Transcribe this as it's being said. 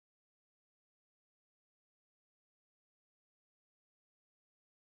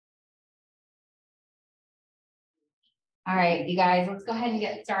All right, you guys, let's go ahead and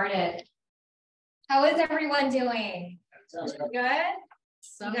get started. How is everyone doing? Good? You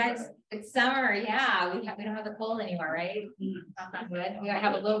guys, it's summer, yeah. We don't have the cold anymore, right? That's not good. We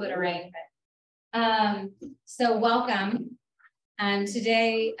have a little bit of rain, but so welcome. And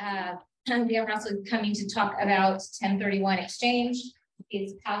today we have Russell coming to talk about 1031 exchange.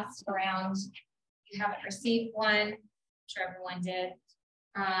 It's passed around. You haven't received one. I'm sure everyone did.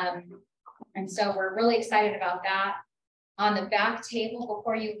 And so we're really excited about that. On the back table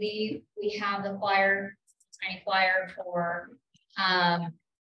before you leave, we have the flyer, tiny flyer for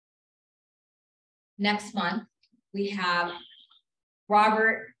next month. We have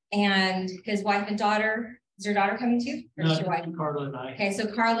Robert and his wife and daughter. Is your daughter coming too? Or No, your wife? Carla and I. Okay, so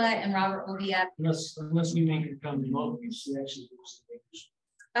Carla and Robert will be up. Unless we make her come remotely, she actually lives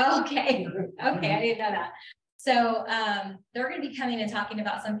in Okay, okay, I didn't know that. So they're going to be coming and talking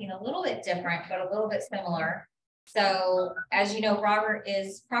about something a little bit different, but a little bit similar. So as you know, Robert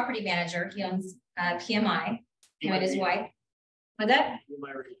is property manager. He owns PMI, him and his wife. What's that?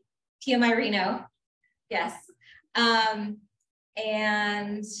 PMI Reno. Yes. And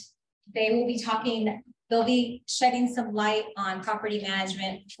they will be talking, they'll be shedding some light on property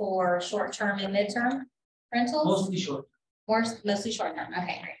management for short-term and mid-term rentals. Mostly short. Mostly short-term.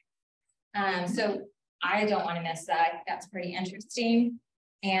 Okay, great. So I don't want to miss that. That's pretty interesting.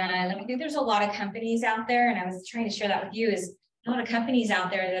 And I think there's a lot of companies out there, and I was trying to share that with you, is a lot of companies out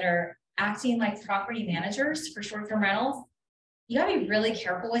there that are acting like property managers for short-term rentals. You gotta be really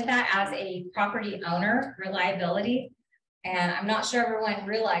careful with that as a property owner, reliability. And I'm not sure everyone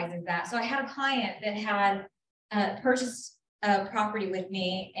realizes that. So I had a client that had purchased a property with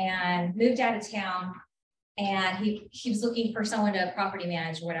me and moved out of town. And he was looking for someone to property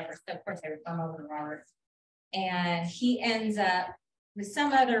manage or whatever. So of course I would come over to Robert. And he ends up with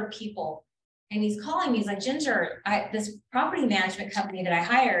some other people. And he's calling me, he's like, Ginger, this property management company that I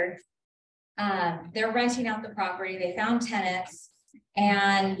hired, they're renting out the property. They found tenants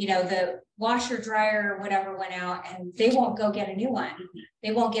and, you know, the washer, dryer, or whatever went out and they won't go get a new one.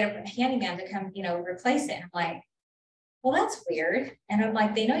 They won't get a handyman to come, you know, replace it. I'm like, well, that's weird. And I'm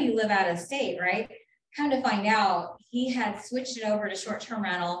like, they know you live out of state, right? Come to find out, he had switched it over to short-term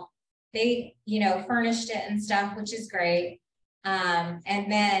rental. They, you know, furnished it and stuff, which is great.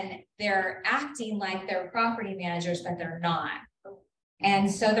 And then they're acting like they're property managers, but they're not.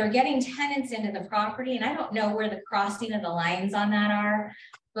 And so they're getting tenants into the property. And I don't know where the crossing of the lines on that are,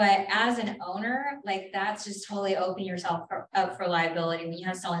 but as an owner, like that's just totally opening yourself up for liability when you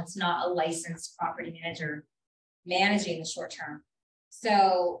have someone that's not a licensed property manager managing the short term.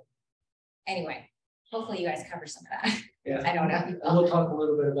 So anyway, hopefully you guys cover some of that. Yeah. I don't know. And we'll talk a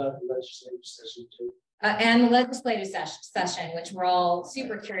little bit about the legislative session too. And the legislative session, which we're all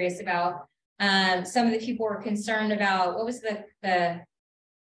super curious about. Some of the people were concerned about, what was the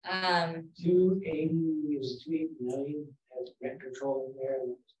 280 million has rent control in there.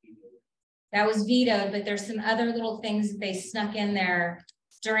 That was vetoed, but there's some other little things that they snuck in there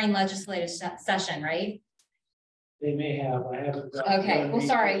during legislative session, right? They may have. I haven't. Okay. Well,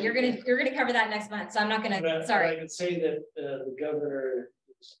 sorry, you're gonna cover that next month, so I'm not gonna. Sorry. I could say that the governor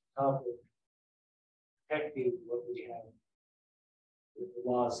is confident protecting what we have with the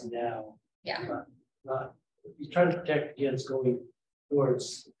laws now. Yeah. Not he's trying to protect against going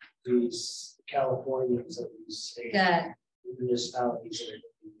towards these Californians of these states, municipalities that are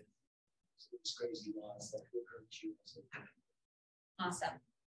doing these crazy laws that will hurt you. Awesome.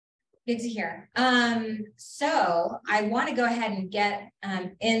 Good to hear. So I want to go ahead and get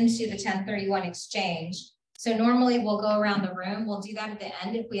into the 1031 exchange. So normally we'll go around the room. We'll do that at the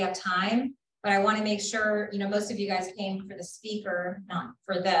end if we have time. But I want to make sure, you know, most of you guys came for the speaker, not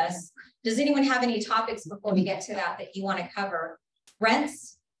for this. Does anyone have any topics before we get to that you want to cover?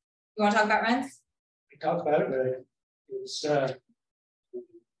 Rents? You want to talk about rents? We talked about it, but it's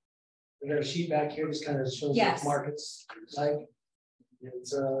we got a sheet back here just kind of shows what markets like.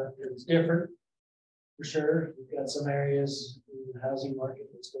 It's different for sure. We've got some areas in the housing market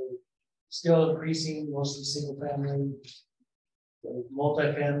that's still increasing, mostly single family.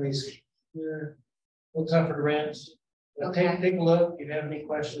 Multi-families, a little tougher to rent. Okay. Take a look. If you have any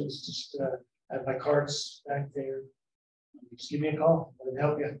questions, just I have my cards back there. Just give me a call. I can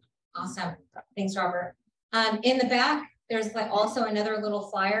help you. Awesome. Thanks, Robert. In the back, there's also another little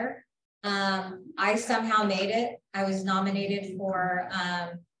flyer. I somehow made it. I was nominated for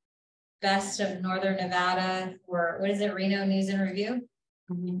Best of Northern Nevada for, what is it, Reno News and Review?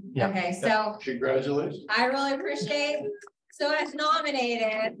 Yeah. Okay, so congratulations. I really appreciate. So as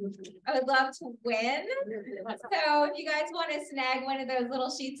nominated, I would love to win. So if you guys want to snag one of those little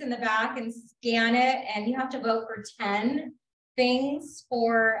sheets in the back and scan it, and you have to vote for 10 things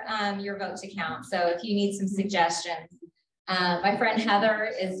for your vote to count. So if you need some suggestions, my friend Heather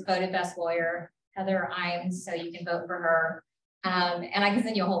is voted best lawyer, Heather Imes, so you can vote for her. And I can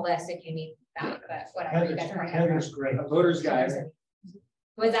send you a whole list if you need that, but whatever. Heather's great. A voter's guide.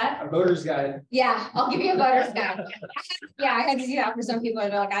 Was that? A voter's guide. Yeah, I'll give you a voter's guide. Yeah, I had to do that for some people.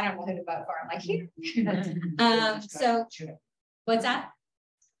 They're like, I don't know who to vote for. I'm like, here. So what's that?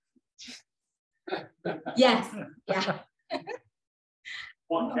 Yes. Yeah.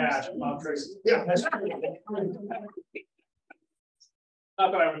 One cash, Bob Tracy. Yeah, that's true.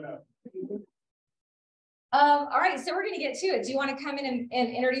 Not that I would know. All right, so we're going to get to it. Do you want to come in and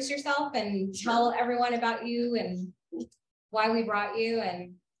introduce yourself and tell everyone about you and why we brought you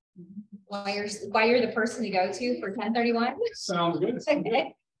and why you're the person to go to for 1031? Sounds good.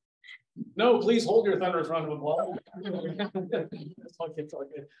 Okay. No, please hold your thunderous round of applause.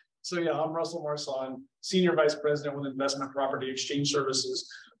 So yeah, I'm Russell Marsan, Senior Vice President with Investment Property Exchange Services.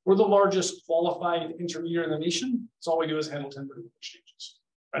 We're the largest qualified intermediary in the nation. So all we do is handle 1031 exchanges.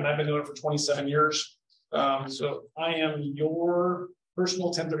 And I've been doing it for 27 years. So I am your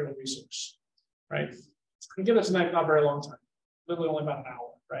personal 1031 resource, right? We give it tonight, not a very long time, literally only about an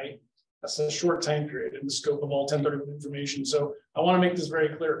hour, right? That's a short time period in the scope of all 1031 information. So I want to make this very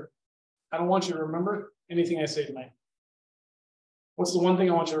clear. I don't want you to remember anything I say tonight. What's the one thing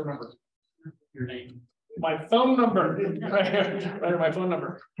I want you to remember? Your name. My phone number, right? My phone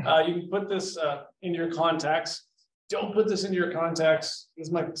number. You can put this in your contacts. Don't put this into your contacts. This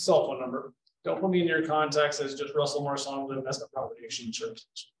is my cell phone number. Don't put me in your contacts as just Russell Marsan with Investment Property Exchange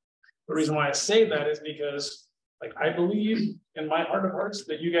Services. The reason why I say that is because, like, I believe in my heart of hearts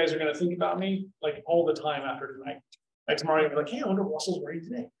that you guys are going to think about me like all the time after tonight. Like tomorrow, you'll be like, hey, I wonder what Russell's wearing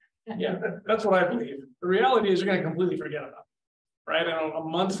today. Yeah, that's what I believe. The reality is you're going to completely forget about it, right? And a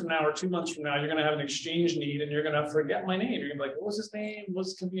month from now or 2 months from now, you're going to have an exchange need and you're going to forget my name. You're going to be like, what was his name?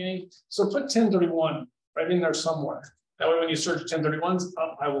 What's his name? So put 1031 right in there somewhere. That way, when you search 1031s,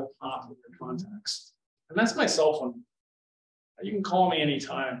 I will pop with your contacts. And that's my cell phone. You can call me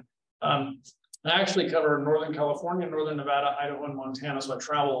anytime. I actually cover Northern California, Northern Nevada, Idaho, and Montana, so I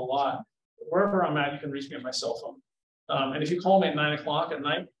travel a lot. Wherever I'm at, you can reach me on my cell phone. And if you call me at 9 o'clock at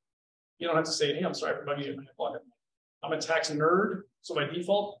night, you don't have to say, hey, I'm sorry for bugging you at 9 o'clock at night. I'm a tax nerd, so by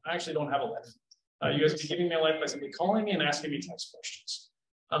default, I actually don't have a life. You guys will be giving me a life by simply calling me and asking me tax questions.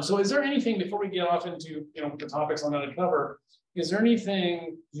 So is there anything, before we get off into the topics I'm going to cover, is there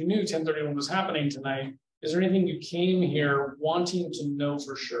anything you knew 1031 was happening tonight? Is there anything you came here wanting to know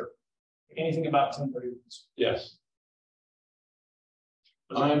for sure? Anything about 1031? Yes.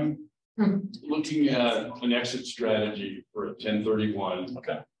 I'm looking at an exit strategy for a 1031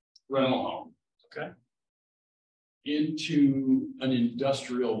 rental home. Okay. Into an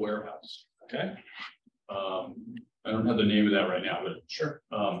industrial warehouse. Okay. I don't have the name of that right now, but sure.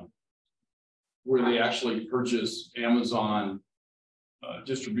 Where they actually purchase Amazon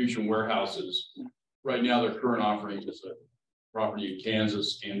distribution warehouses. Right now, their current offering is a property in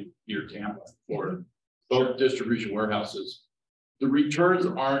Kansas and near Tampa, Florida. Both distribution warehouses. The returns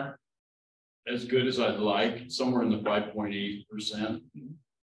aren't as good as I'd like, somewhere in the 5.8%.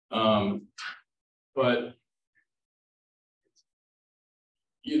 But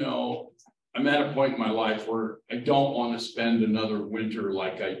I'm at a point in my life where I don't want to spend another winter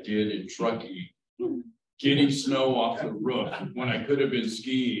like I did in Truckee, getting snow off the roof when I could have been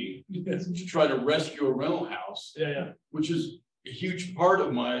skiing to try to rescue a rental house, which is a huge part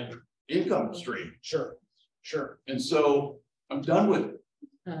of my income stream. Sure. And so I'm done with it.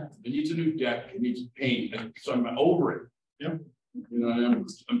 It needs a new deck. It needs paint. And so I'm over it. Yep.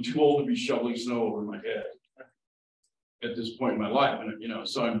 I'm too old to be shoveling snow over my head at this point in my life. And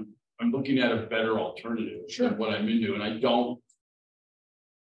so I'm looking at a better alternative than what I'm into, and I don't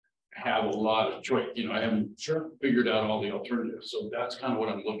have a lot of choice. I haven't figured out all the alternatives, so that's kind of what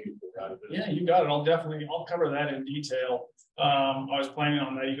I'm looking for out of it. Yeah, you got it. I'll cover that in detail. I was planning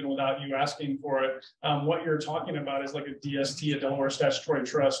on that even without you asking for it. What you're talking about is like a DST, a Delaware Statutory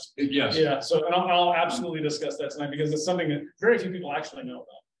Trust. Yes. Yeah. So, and I'll absolutely discuss that tonight because it's something that very few people actually know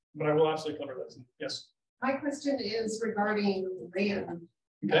about. But I will absolutely cover that tonight. Yes. My question is regarding land.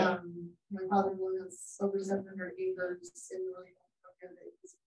 Okay. My father has over 700 acres in Northern California that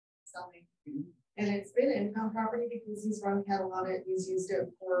he's selling. And it's been income property because he's run cattle on it. He's used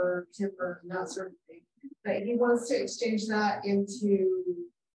it for timber and that sort of thing. But he wants to exchange that into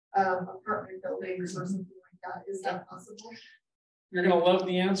apartment buildings or something like that. Is that possible? You're gonna love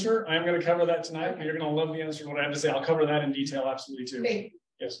the answer. I'm gonna cover that tonight, but you're gonna love the answer to what I have to say. I'll cover that in detail, absolutely too. Thank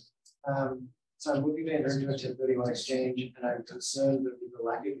Yes. So I'm looking at into a 1031 exchange, and I'm concerned that with the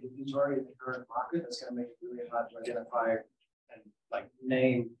lack of inventory in the current market, that's going to make it really hard to identify and like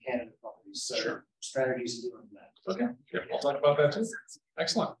name candidate properties. So Sure. strategies to do on that. Okay, sure. I'll talk about that too.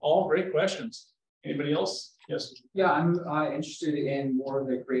 Excellent. All great questions. Anybody else? Yes. Yeah, I'm interested in more of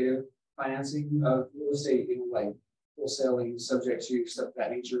the creative financing of real estate, you know, like wholesaling, subject to stuff of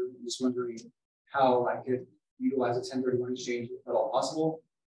that nature. I'm just wondering how I could utilize a 1031 exchange if at all possible.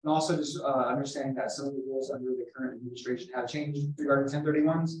 And also just understanding that some of the rules under the current administration have changed regarding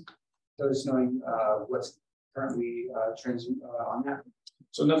 1031s. So just knowing what's currently trends on that.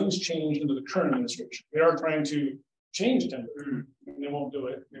 So nothing's changed under the current administration. We are trying to change 1031, and they won't do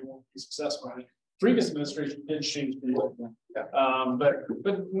it. They won't be successful. Previous administration did change the rule, but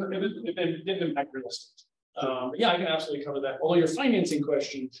it didn't impact real estate. Yeah, I can absolutely cover that. Although your financing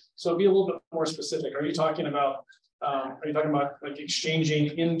question, so be a little bit more specific. Are you talking about like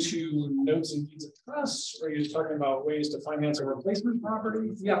exchanging into notes and deeds of trust? Or are you talking about ways to finance a replacement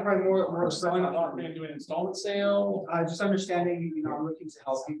property? Yeah, probably more selling a property and doing an installment sale. just understanding, you know, I'm looking to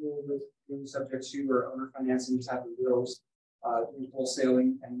help people with being subject to or owner financing type of wills, doing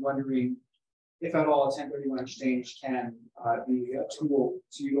wholesaling, and wondering if at all a 1031 exchange can be a tool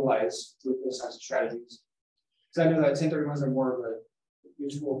to utilize with those types of strategies. Because I know that 1031s are more of a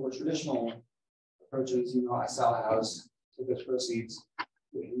tool for traditional approaches. You know, I sell a house with the proceeds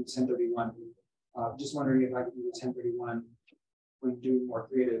in 1031. Just wondering if I could do the 1031 when doing more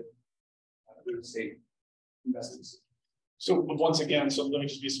creative real estate investments. So once again, so let me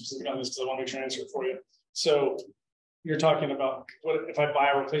just be specific on this because I want to make sure I answer it for you. So you're talking about what if I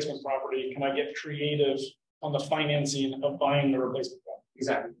buy a replacement property, can I get creative on the financing of buying the replacement property?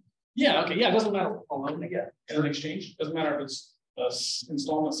 Exactly. Yeah, okay, yeah, it doesn't matter what loan they get in an exchange. Doesn't matter if it's a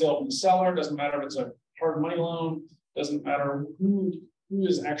installment sale from the seller, doesn't matter if it's a hard money loan, doesn't matter who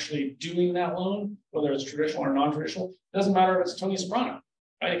is actually doing that loan, whether it's traditional or non-traditional, doesn't matter if it's Tony Soprano.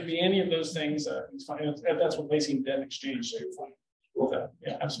 Right? It could be any of those things, it's fine. That's replacing debt exchange, so you're fine with that.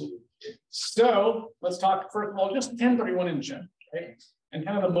 Yeah, absolutely. So let's talk first of all, just 1031 in general, right? And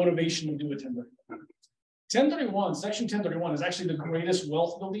kind of the motivation to do a 1031. 1031, section 1031 is actually the greatest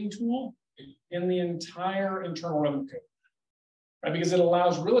wealth building tool in the entire Internal Revenue Code, right? Because it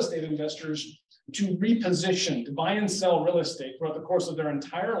allows real estate investors to reposition, to buy and sell real estate throughout the course of their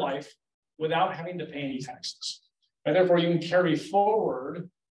entire life without having to pay any taxes. And therefore, you can carry forward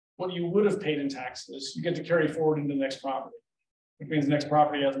what you would have paid in taxes. You get to carry forward into the next property, which means the next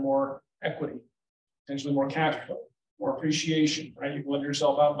property has more equity, potentially more cash flow, more appreciation, right? You can let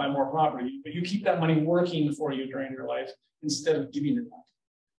yourself out, buy more property, but you keep that money working for you during your life instead of giving it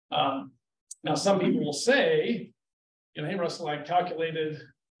back. Now, some people will say, you know, hey, Russell, I calculated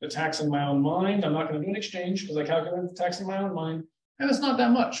the tax in my own mind. I'm not going to do an exchange because I calculated the tax in my own mind, and it's not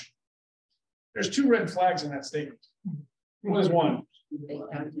that much. There's two red flags in that statement. What is one?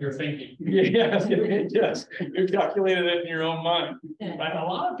 You're thinking. Yes, yes. You calculated it in your own mind. Right? A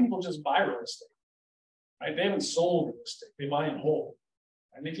lot of people just buy real estate. Right? They haven't sold real estate. They buy in whole.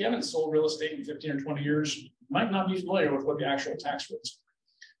 And if you haven't sold real estate in 15 or 20 years, you might not be familiar with what the actual tax rates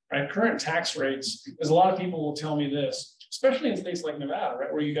are. Right? Current tax rates, because a lot of people will tell me this, especially in states like Nevada,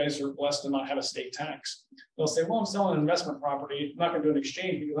 right, where you guys are blessed to not have a state tax. They'll say, well, I'm selling an investment property. I'm not going to do an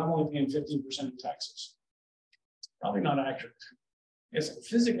exchange because I'm only paying 15% in taxes. Probably not accurate. It's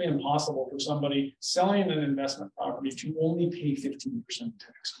physically impossible for somebody selling an investment property to only pay 15% in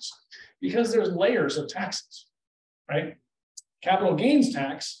taxes because there's layers of taxes, right? Capital gains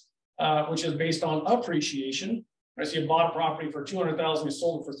tax, which is based on appreciation. Right? So you bought a property for $200,000, you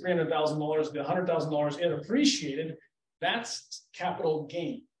sold it for $300,000, the $100,000 it appreciated. That's capital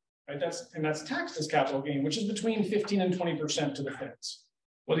gain, right? That's taxed as capital gain, which is between 15 and 20% to the feds.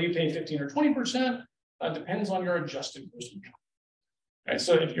 Whether you pay 15 or 20% depends on your adjusted gross income. Right?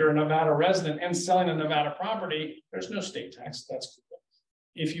 So if you're a Nevada resident and selling a Nevada property, there's no state tax. That's cool.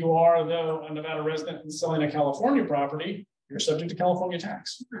 If you are, though, a Nevada resident and selling a California property, you're subject to California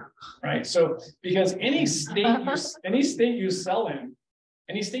tax, right? So because any state you sell in,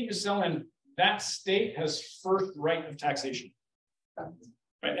 that state has first right of taxation,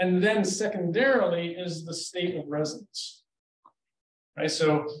 right? And then secondarily is the state of residence, right?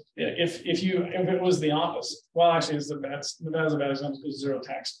 So if it was the opposite, well, actually, Nevada's a bad example because zero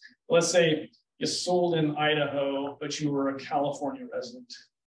tax. Let's say you sold in Idaho, but you were a California resident,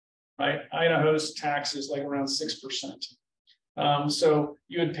 right? Idaho's tax is like around 6%. So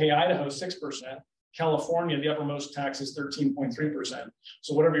you would pay Idaho 6%. California, the uppermost tax is 13.3%.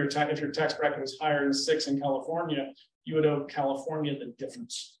 So whatever your tax, if your tax bracket is higher than 6 in California, you would owe California the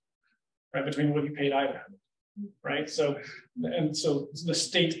difference, right, between what you paid Idaho, right? So, and so the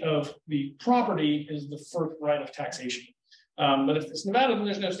state of the property is the first right of taxation. But if it's Nevada, then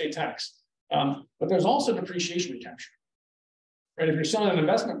there's no state tax. But there's also depreciation recapture, right? If you're selling an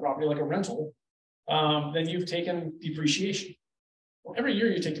investment property like a rental, then you've taken depreciation. Well, every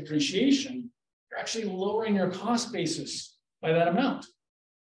year you take depreciation, you're actually lowering your cost basis by that amount,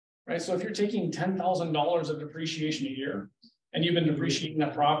 right? So if you're taking $10,000 of depreciation a year, and you've been depreciating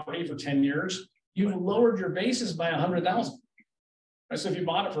that property for 10 years, you've lowered your basis by 100,000. Right? So if you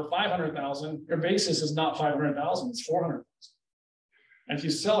bought it for 500,000, your basis is not 500,000, it's 400,000. And if you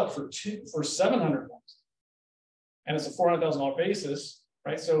sell it for 700,000, and it's a $400,000 basis,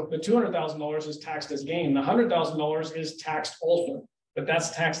 right? So the $200,000 is taxed as gain. The $100,000 is taxed also, but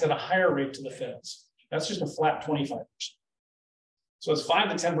that's taxed at a higher rate to the feds. That's just a flat 25%. So it's 5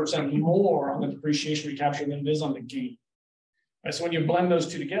 to 10% more on the depreciation recapture than it is on the gain. Right? So when you blend those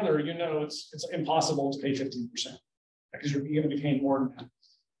two together, you know it's impossible to pay 15% because you're going to be paying more than that.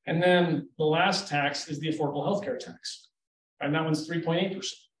 And then the last tax is the affordable healthcare tax. And that one's 3.8%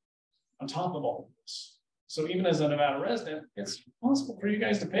 on top of all of this. So even as a Nevada resident, it's possible for you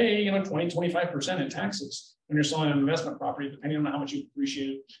guys to pay, 20, 25% in taxes when you're selling an investment property, depending on how much you appreciate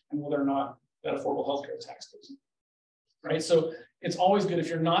it and whether or not that affordable healthcare tax goes in. Right? So it's always good if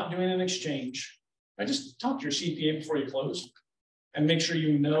you're not doing an exchange, right? Just talk to your CPA before you close and make sure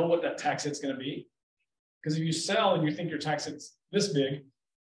you know what that tax hit's going to be. Because if you sell and you think your tax hit's this big,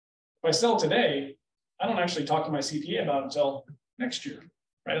 if I sell today, I don't actually talk to my CPA about it until next year,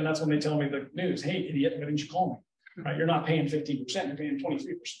 right? And that's when they tell me the news, hey, idiot, why didn't you call me? Right? You're not paying 15%, you're paying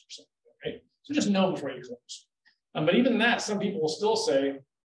 23%, right? So just know before you close. But even that, some people will still say,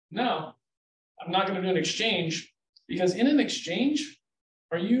 no, I'm not going to do an exchange, because in an exchange,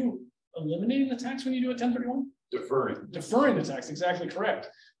 are you eliminating the tax when you do a 1031? Deferring the tax, exactly correct.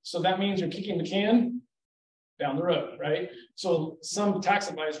 So that means you're kicking the can down the road, right? So some tax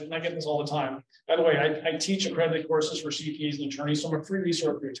advisors, and I get this all the time. By the way, I teach accredited courses for CPAs and attorneys, so I'm a free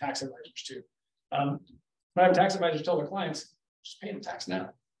resource for your tax advisors too. But I have tax advisors tell their clients, just pay the tax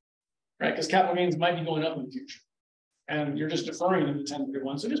now, right? Because capital gains might be going up in the future, and you're just deferring in the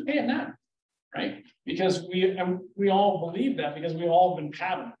 1031, so just pay it now, right? Because we all believe that, because we all have been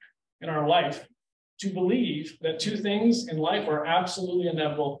patterned in our life to believe that two things in life are absolutely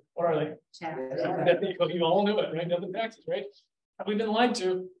inevitable. What are they? You all knew it, right? Death and taxes, right? Have we been lied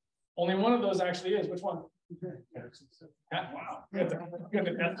to? Only one of those actually is. Which one? Wow. You got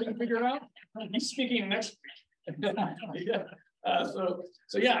the death thing figured out? He's speaking next week. Yeah.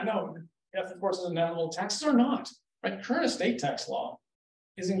 So yeah, no, death of course is inevitable. Taxes are not, right? Current estate tax law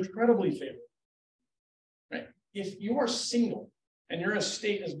is incredibly favorable, right? If you are single and your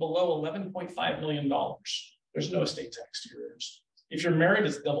estate is below $11.5 million, there's no estate tax to your heirs. If you're married,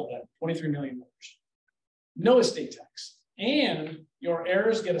 it's double that, $23 million. No estate tax. And your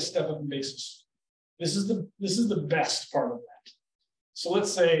heirs get a step up in basis. This is the best part of that. So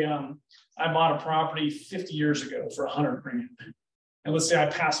let's say I bought a property 50 years ago for $100 grand. And let's say I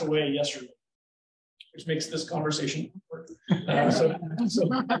pass away yesterday, which makes this conversation work. So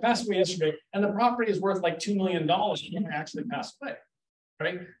I passed away yesterday, and the property is worth like $2 million when I actually pass away,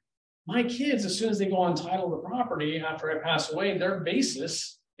 right? My kids, as soon as they go on title of the property after I pass away, their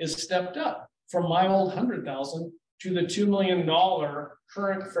basis is stepped up from my old 100,000 to the $2 million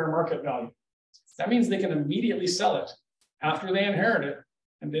current fair market value. That means they can immediately sell it after they inherit it,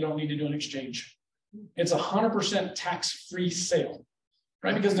 and they don't need to do an exchange. It's 100% tax-free sale,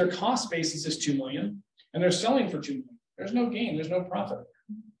 right? Because their cost basis is $2 million, and they're selling for $2 million. There's no gain, there's no profit,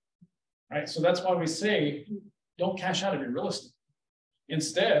 right? So that's why we say, don't cash out of your real estate.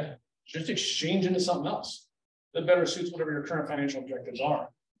 Instead, just exchange into something else that better suits whatever your current financial objectives are.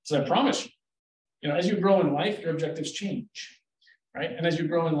 So I promise you, as you grow in life, your objectives change, right? And as you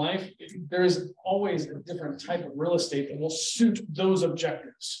grow in life, there is always a different type of real estate that will suit those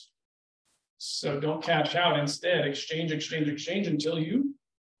objectives. So don't cash out. Instead, exchange until you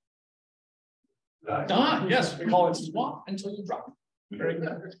die. Yes, we call it swap until you drop. Very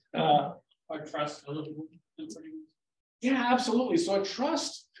good. Like trust. Yeah, absolutely. So a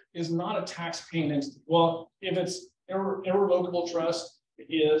trust is not a tax-paying entity. Well, if it's irrevocable trust,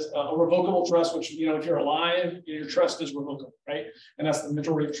 is a revocable trust, which, if you're alive, your trust is revocable, right? And that's the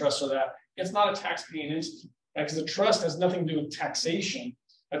majority of trusts are that. It's not a tax-paying entity, right? Because a trust has nothing to do with taxation.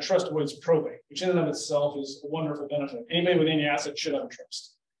 A trust avoids probate, which in and of itself is a wonderful benefit. Anybody with any asset should have a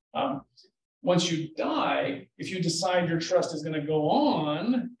trust. Once you die, if you decide your trust is going to go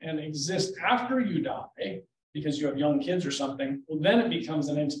on and exist after you die, because you have young kids or something, well, then it becomes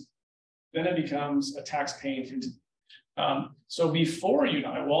an entity. Then it becomes a tax-paying entity. So before you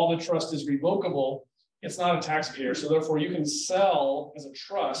die, while the trust is revocable, it's not a taxpayer. So therefore you can sell as a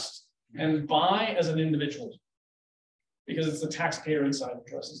trust and buy as an individual because it's the taxpayer inside the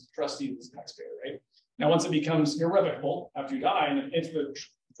trust. It's the trustee is the taxpayer, right? Now, once it becomes irrevocable after you die, and if the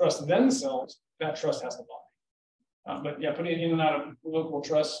trust then sells, that trust has to buy. But yeah, putting it in and out of local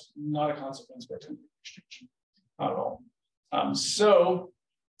trust, not a consequence for a temporary exchange, not at all.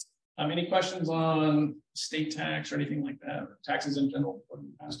 Any questions on state tax or anything like that, or taxes in general?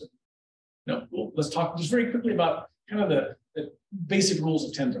 No, well, let's talk just very quickly about kind of the basic rules of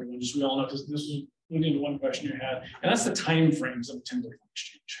 1031, just so we all know, because this is leading to one question you had, and that's the time frames of a 1031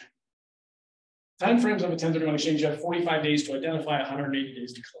 exchange. Time frames of a 1031 exchange, you have 45 days to identify, 180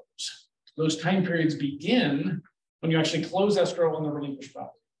 days to close. Those time periods begin when you actually close escrow on the relinquished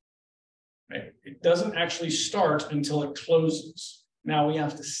property. Right? It doesn't actually start until it closes. Now we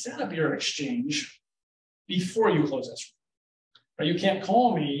have to set up your exchange before you close escrow. Right? You can't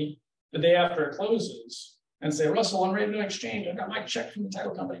call me the day after it closes and say, Russell, I'm ready to exchange. I got my check from the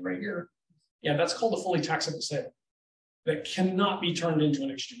title company right here. Yeah, that's called a fully taxable sale. That cannot be turned into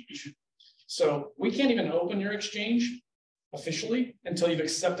an exchange. So we can't even open your exchange officially until you've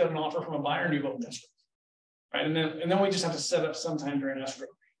accepted an offer from a buyer and you've opened escrow. Right? And then we just have to set up sometime during escrow.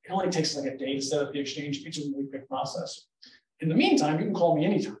 It only takes like a day to set up the exchange. It's a really quick process. In the meantime, you can call me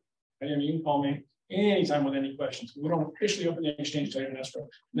anytime. Right? You can call me anytime with any questions. We don't officially open the exchange until you're in escrow.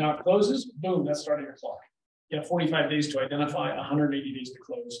 Now it closes, boom, that's starting your clock. You have 45 days to identify, 180 days to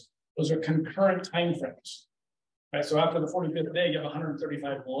close. Those are concurrent time frames. Right? So after the 45th day, you have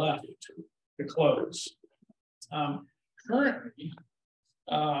 135 left to close. Currently,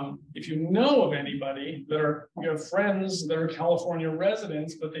 if you know of anybody you have friends that are California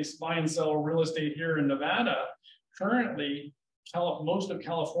residents, but they buy and sell real estate here in Nevada, currently, most of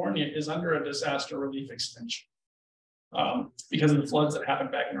California is under a disaster relief extension because of the floods that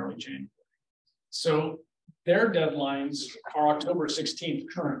happened back in early January. So their deadlines are October 16th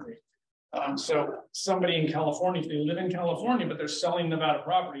currently. So somebody in California, if they live in California, but they're selling Nevada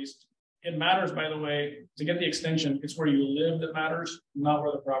properties, it matters, by the way, to get the extension, it's where you live that matters, not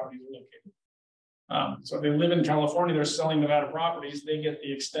where the property is located. So if they live in California, they're selling Nevada properties, they get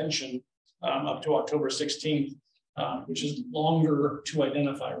the extension up to October 16th, which is longer to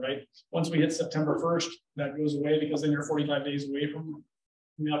identify, right? Once we hit September 1st, that goes away because then you're 45 days away from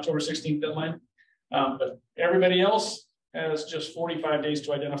the October 16th deadline. But everybody else has just 45 days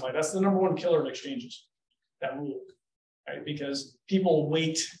to identify. That's the #1 killer of exchanges, that rule, right? Because people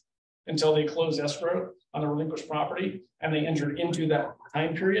wait until they close escrow on a relinquished property and they enter into that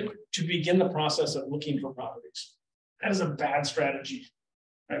time period to begin the process of looking for properties. That is a bad strategy,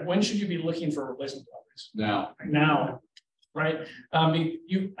 right? When should you be looking for replacement properties? Now, right?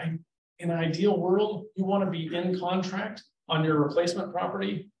 In an ideal world, you want to be in contract on your replacement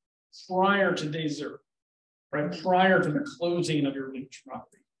property prior to day 0, right? Prior to the closing of your relinquished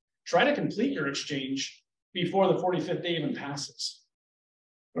property. Try to complete your exchange before the 45th day even passes.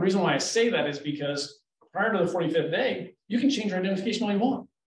 The reason why I say that is because prior to the 45th day, you can change your identification all you want.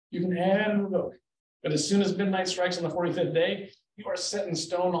 You can add and revoke. But as soon as midnight strikes on the 45th day, you are set in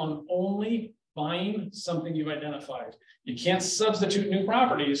stone on only buying something you've identified. You can't substitute new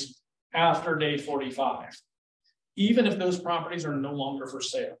properties after day 45, even if those properties are no longer for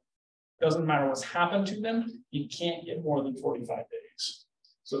sale. Doesn't matter what's happened to them, you can't get more than 45 days.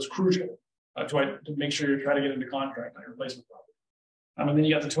 So it's crucial to make sure you're trying to get into contract on your replacement property. And then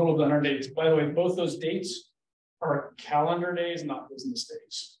you got the total of the 100 days. By the way, both those dates are calendar days, not business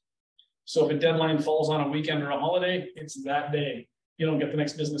days. So if a deadline falls on a weekend or a holiday, it's that day. You don't get the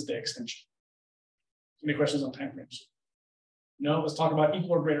next business day extension. Any questions on time frames? No, let's talk about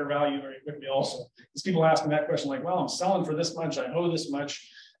equal or greater value very quickly also. Because people ask me that question like, well, I'm selling for this much, I owe this much.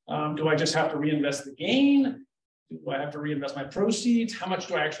 Do I just have to reinvest the gain? Do I have to reinvest my proceeds? How much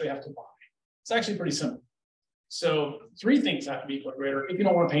do I actually have to buy? It's actually pretty simple. So 3 things have to be equal or greater if you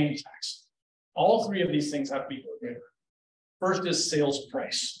don't want to pay any tax. All 3 of these things have to be equal or greater. First is sales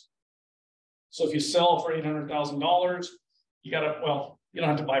price. So if you sell for $800,000, you don't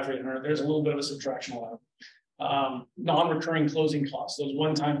have to buy for $800,000. There's a little bit of a subtraction allowed. Non-recurring closing costs, those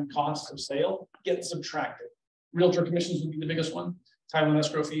one-time costs of sale get subtracted. Realtor commissions would be the biggest one. Title and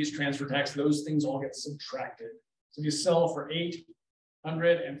escrow fees, transfer tax, those things all get subtracted. So if you sell for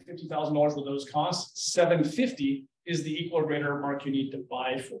 $850,000 with those costs, $750,000 is the equal or greater mark you need to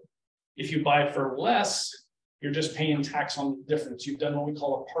buy for. If you buy for less, you're just paying tax on the difference. You've done what we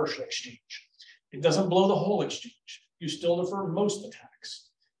call a partial exchange. It doesn't blow the whole exchange. You still defer most of the tax,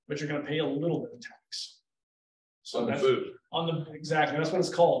 but you're going to pay a little bit of tax. So on the boot. Exactly, that's what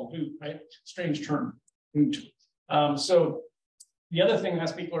it's called, boot, right? Strange term, boot. So the other thing that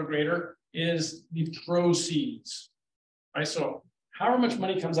has to be equal or greater is the proceeds, right? So however much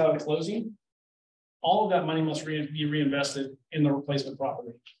money comes out of the closing, all of that money must be reinvested in the replacement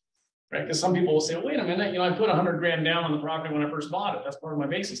property, right? Because some people will say, wait a minute, I put 100 grand down on the property when I first bought it. That's part of my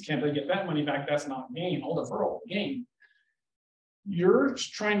basis. Can't they get that money back? That's not gain. All deferral, gain. You're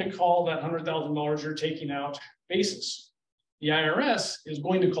trying to call that $100,000 you're taking out basis. The IRS is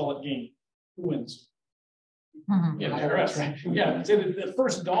going to call it gain. Who wins? Yeah, the IRS, right? Yeah, so the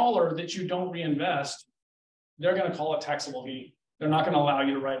first dollar that you don't reinvest, they're going to call it taxable gain. They're not going to allow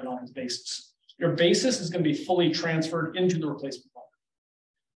you to write it on its basis. Your basis is going to be fully transferred into the replacement property,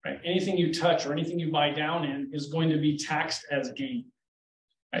 right? Anything you touch or anything you buy down in is going to be taxed as gain.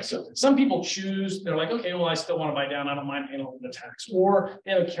 Right, so some people choose, they're like, okay, well, I still want to buy down. I don't mind paying a little bit of tax. Or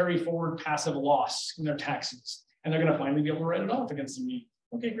they have a carry forward passive loss in their taxes, and they're going to finally be able to write it off against the gain.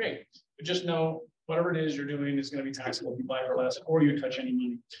 Okay, great. But just know whatever it is you're doing is going to be taxable if you buy for less or you touch any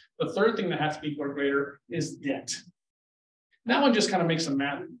money. The third thing that has to be equal or greater is debt. That one just kind of makes some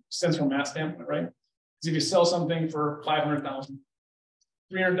sense from a math standpoint, right? Because if you sell something for $500,000,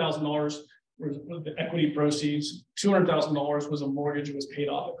 $300,000 was the equity proceeds, $200,000 was a mortgage that was paid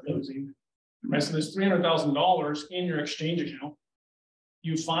off at closing. Right, so there's $300,000 in your exchange account.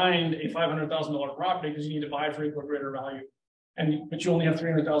 You find a $500,000 property because you need to buy it for equal or greater value, but you only have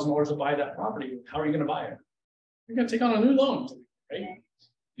 $300,000 to buy that property. How are you going to buy it? You're going to take on a new loan, right?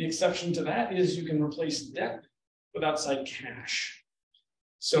 The exception to that is you can replace debt with outside cash.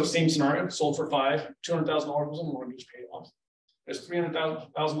 So same scenario, sold for $200,000 was a mortgage paid off. There's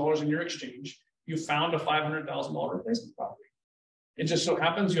 $300,000 in your exchange. You found a $500,000 replacement property. It just so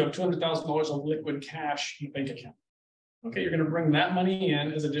happens you have $200,000 of liquid cash in your bank account. Okay, you're going to bring that money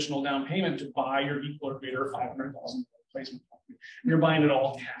in as additional down payment to buy your equal or greater $500,000 replacement property. You're buying it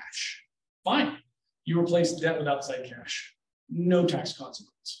all cash. Fine. You replace debt with outside cash. No tax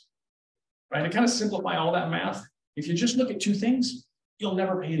consequence. Right? To kind of simplify all that math, if you just look at two things, you'll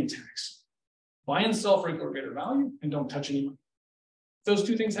never pay any tax. Buy and sell for equal or greater value and don't touch any money. If those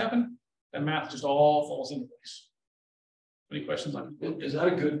two things happen, that math just all falls into place. Any questions on it? Is that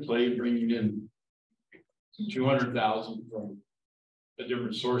a good play, bringing in 200,000 from a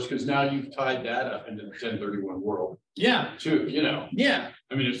different source? Because now you've tied that up into the 1031 world. Yeah. Too, Yeah.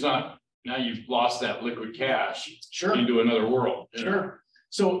 I mean, it's not, now you've lost that liquid cash Sure. into another world. Sure.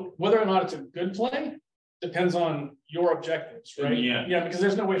 So whether or not it's a good play depends on your objectives, right? Yeah, because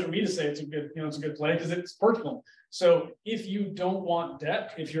there's no way for me to say it's a good play because it's personal. So if you don't want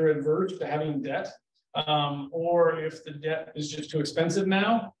debt, if you're adverse to having debt, or if the debt is just too expensive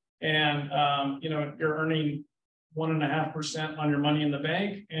now, and you're earning 1.5% on your money in the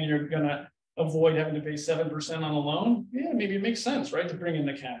bank, and you're gonna avoid having to pay 7% on a loan, yeah, maybe it makes sense, right, to bring in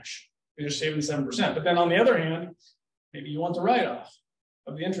the cash. You're saving 7%. But then on the other hand, maybe you want the write-off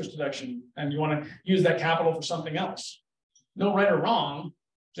of the interest deduction, and you want to use that capital for something else. No right or wrong,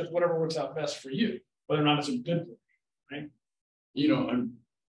 just whatever works out best for you, whether or not it's a good thing, right?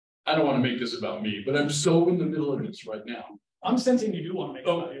 I don't want to make this about me, but I'm so in the middle of this right now. I'm sensing you do want to make it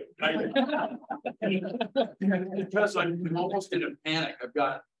about you. Because I'm almost in a panic. I've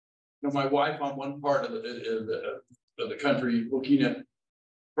got my wife on one part of the country looking at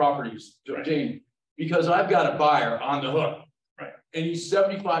properties to obtain, because I've got a buyer on the hook. Right. And he's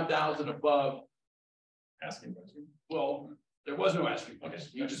 75,000 above asking. Well, there was no asking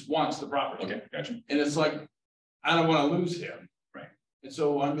price. He just wants the property. Okay, gotcha. And it's like, I don't want to lose him. Right. And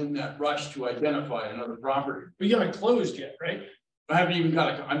so I'm in that rush to identify another property. But you haven't closed yet, right? I haven't even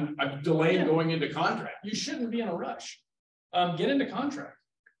got I'm delaying going into contract. You shouldn't be in a rush. Get into contract.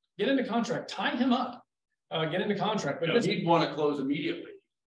 Get into contract. Tie him up. Get into contract. But he'd want to close immediately.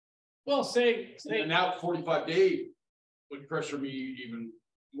 Well, say and now 45 days would pressure me even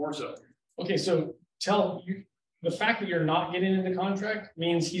more so. Okay, so tell you the fact that you're not getting into contract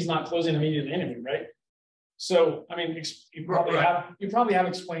means he's not closing immediately anyway, right? So I mean, you probably have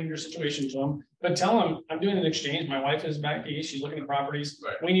explained your situation to him, but tell him I'm doing an exchange. My wife is back east. She's looking at properties.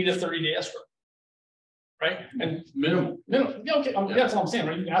 Right. We need a 30-day escrow, right? And minimum. Yeah, okay, that's all I'm saying,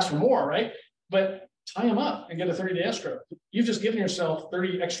 right? You can ask for more, right? But tie him up and get a 30-day escrow. You've just given yourself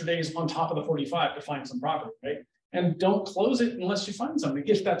 30 extra days on top of the 45 to find some property, right? And don't close it unless you find something,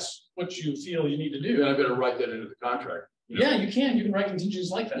 if that's what you feel you need to do. Then I better write that into the contract. Yeah, you can write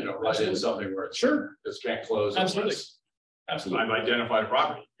contingencies like that. Write in something where it's sure. This can't close. Absolutely. Absolutely. I've identified a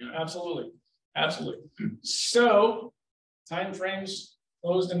property. Absolutely. Absolutely. So time frames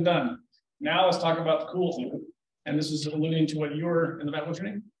closed and done. Now let's talk about the cool thing. And this is alluding to what you were in the back. What's your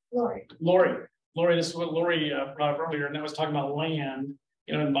name? Lori. Lori. Lori, this is what Lori brought up earlier, and that was talking about land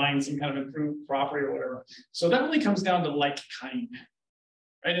and buying some kind of improved property or whatever. So that really comes down to like kind,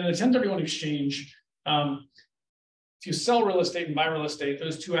 right? In the 1031 exchange, if you sell real estate and buy real estate,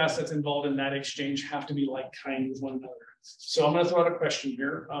 those two assets involved in that exchange have to be like kind with one another. So I'm going to throw out a question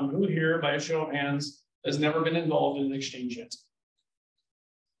here. Who here, by a show of hands, has never been involved in an exchange yet?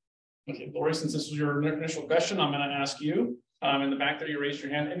 Okay, Lori, since this was your initial question, I'm going to ask you. In the back there, you raised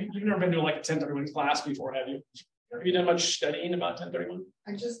your hand. You've never been to like a 1031 class before, have you? Have you done much studying about 1031?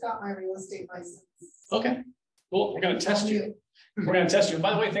 I just got my real estate license. Okay, cool. We're going to test you. We're going to test you. And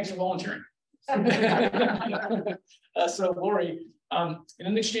by the way, thanks for volunteering. So Lori, in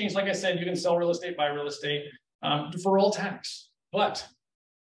an exchange, like I said, you can sell real estate, buy real estate, for all tax, but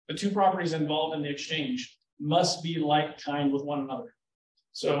the two properties involved in the exchange must be like kind with one another.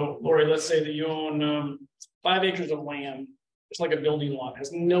 So Lori, let's say that you own 5 acres of land. It's like a building lot,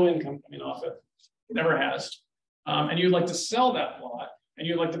 has no income coming off it, never has. And you'd like to sell that lot and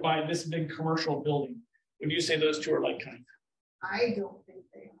you'd like to buy this big commercial building. Would you say those two are like kind? I don't think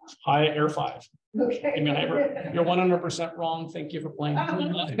they are. High air 5. Okay. You're 100% wrong. Thank you for playing.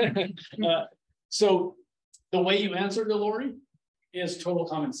 So the way you answer to Lori is total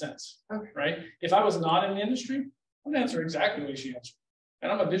common sense, right? If I was not in the industry, I'd answer exactly the way she answered.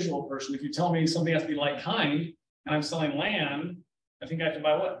 And I'm a visual person. If you tell me something has to be like kind and I'm selling land, I think I have to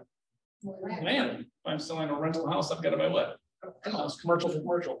buy what? Land. If I'm selling a rental house, I've got to buy what? Rental house, commercial for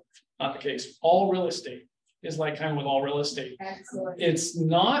commercial. Not the case. All real estate is like kind with all real estate. Excellent. It's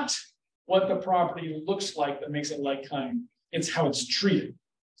not what the property looks like that makes it like kind. It's how it's treated.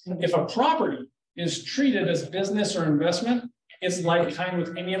 If a property is treated as business or investment, it's like kind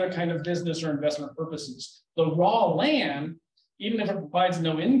with any other kind of business or investment purposes. The raw land, even if it provides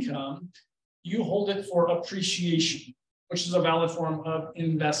no income, you hold it for appreciation, which is a valid form of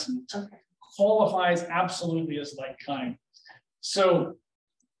investment. Okay. Qualifies absolutely as like kind. So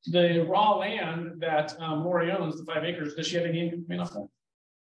the raw land that Lori owns, the 5 acres, does she have any income coming off that?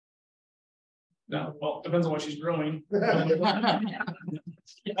 No, well, depends on what she's growing. By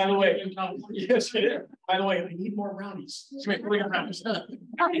the way, yes, it is. By the way, I need more brownies. Brownies.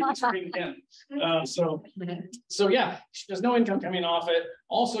 So yeah, there's no income coming off it.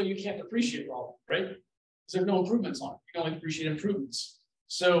 Also, you can't depreciate all, right? Because there's no improvements on it. You can only depreciate improvements.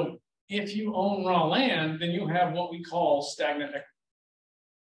 So if you own raw land, then you have what we call stagnant equity.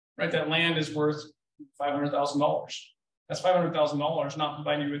 Right? That land is worth $500,000. That's $500,000 not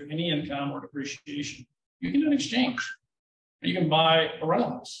providing you with any income or depreciation. You can do an exchange. You can buy a rental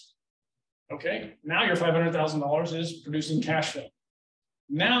house. Okay, now your $500,000 is producing cash flow.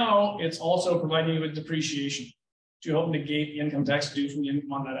 Now it's also providing you with depreciation to help negate the income tax due from the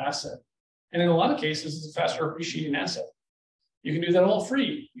income on that asset. And in a lot of cases, it's a faster appreciating asset. You can do that all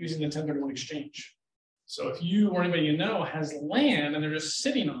free using the 1031 exchange. So if you or anybody you know has land and they're just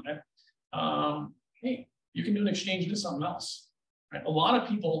sitting on it, hey, you can do an exchange to something else. Right? A lot of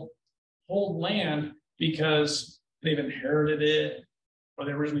people hold land because they've inherited it or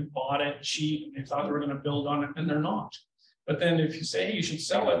they originally bought it cheap and they thought they were going to build on it, and they're not. But then if you say, hey, you should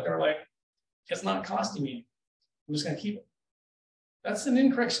sell it, they're like, it's not costing me. I'm just going to keep it. That's an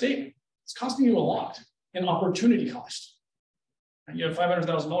incorrect statement. It's costing you a lot in opportunity cost. And you have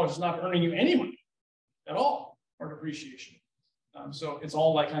 $500,000, it's not earning you any money at all or depreciation. So it's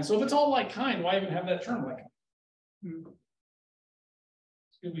all like kind. So if it's all like kind, why even have that term like kind?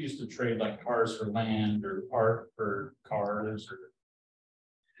 People used to trade like cars for land or art for cars. Or...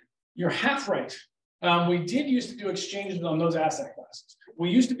 You're half right. We did used to do exchanges on those asset classes.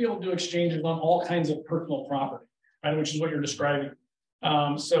 We used to be able to do exchanges on all kinds of personal property, right? Which is what you're describing.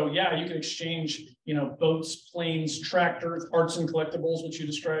 So yeah, you can exchange, boats, planes, tractors, arts and collectibles, which you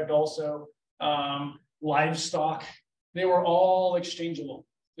described also, livestock. They were all exchangeable.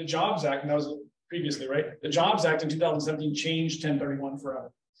 The Jobs Act, and that was previously, right? The Jobs Act in 2017 changed 1031 forever.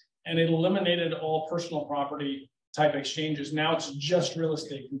 And it eliminated all personal property type exchanges. Now it's just real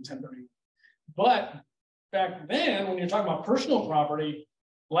estate in 1031. But back then, when you're talking about personal property,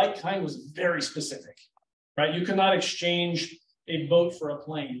 like kind was very specific, right? You could not exchange a boat for a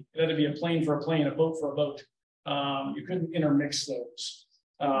plane. It had to be a plane for a plane, a boat for a boat. You couldn't intermix those.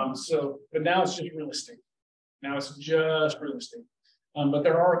 But now it's just real estate. Now it's just real estate. But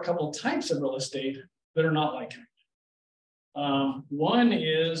there are a couple types of real estate that are not like kind. One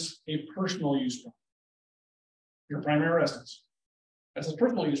is a personal use property. Your primary residence. That's a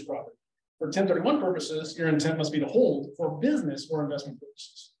personal use property. For 1031 purposes, your intent must be to hold for business or investment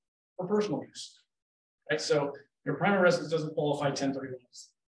purposes, for personal use. Right? So your primary residence doesn't qualify 1031,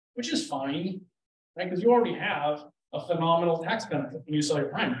 which is fine, right? Because you already have a phenomenal tax benefit when you sell your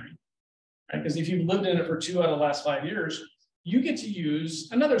primary. Right? Because if you've lived in it for 2 out of the last 5 years, you get to use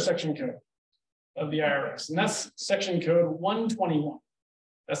another section code of the IRS, and that's section code 121.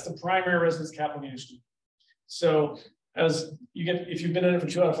 That's the primary residence capital gains. So as you get, if you've been in it for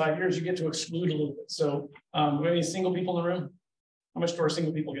 2 out of 5 years, you get to exclude a little bit. So we have any single people in the room? How much do our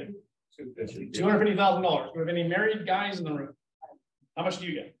single people get? $250,000. Do we have any married guys in the room? How much do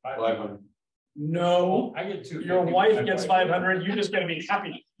you get? 500. No, I get 2. your wife gets 500. You just got to be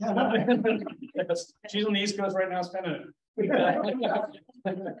happy. Yes. She's on the East Coast right now spending it. You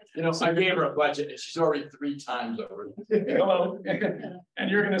know, I gave her a budget and she's already 3 times over. Hello.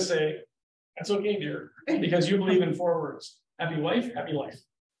 And you're going to say, that's okay, dear, because you believe in 4 words: happy wife, happy life.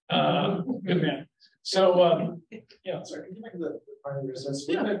 Good man. So, yeah, sorry. Can you make the primary residence?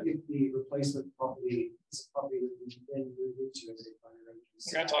 Yeah. What if the replacement property is a property that we then move into as a primary residence?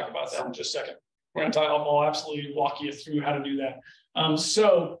 We're going to talk about that in just a second. We're going to talk, I'll absolutely walk you through how to do that.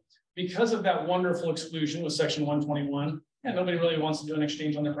 So because of that wonderful exclusion with section 121, yeah, nobody really wants to do an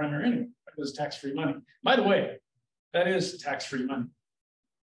exchange on their primary anyway, because it's tax-free money. By the way, that is tax-free money.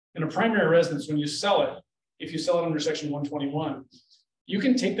 In a primary residence, when you sell it, if you sell it under section 121, you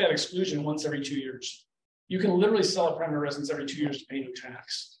can take that exclusion once every 2 years. You can literally sell a primary residence every 2 years to pay no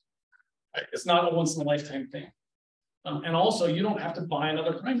tax. Right? It's not a once in a lifetime thing. And also, you don't have to buy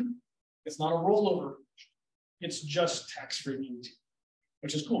another primary. It's not a rollover. It's just tax-free money,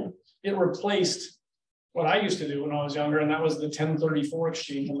 which is cool. It replaced what I used to do when I was younger, and that was the 1034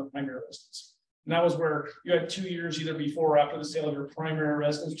 exchange on the primary residence. And that was where you had 2 years either before or after the sale of your primary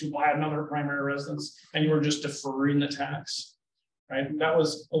residence to buy another primary residence, and you were just deferring the tax, right? And that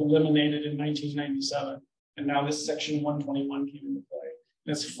was eliminated in 1997. And now this section 121 came into play.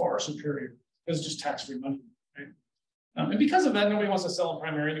 And it's far superior. It's just tax-free money, right? And because of that, nobody wants to sell a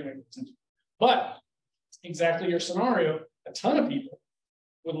primary anyway. But exactly your scenario, a ton of people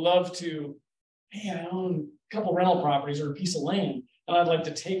would love to, hey, I own a couple rental properties or a piece of land, and I'd like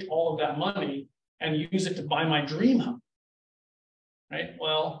to take all of that money and use it to buy my dream home, right?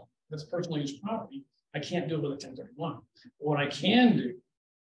 Well, if it's personal use property, I can't do it with a 1031. What I can do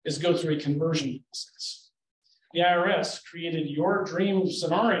is go through a conversion process. The IRS created your dream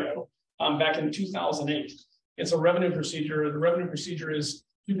scenario back in 2008. It's a revenue procedure. The revenue procedure is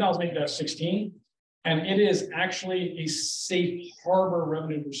 2008-16, and it is actually a safe harbor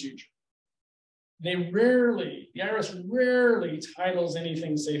revenue procedure. The IRS rarely titles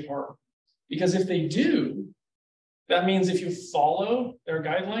anything safe harbor, because if they do, that means if you follow their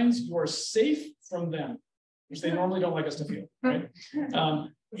guidelines, you are safe from them, which they normally don't like us to feel, right?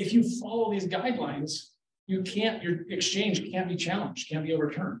 If you follow these guidelines, your exchange can't be challenged, can't be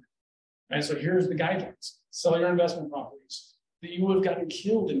overturned. Right? So here's the guidelines: sell your investment properties that you would have gotten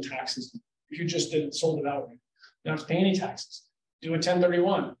killed in taxes if you just sold it outright. You don't have to pay any taxes. Do a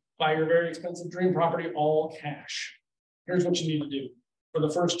 1031. Buy your very expensive dream property all cash. Here's what you need to do for the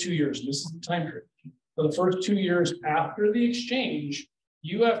first 2 years. This is the time period. For the first 2 years after the exchange,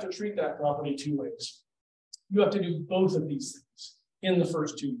 you have to treat that property 2 ways. You have to do both of these things in the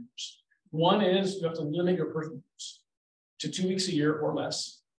first 2 years. One is you have to limit your personal use to 2 weeks a year or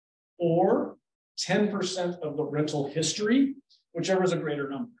less, or 10% of the rental history, whichever is a greater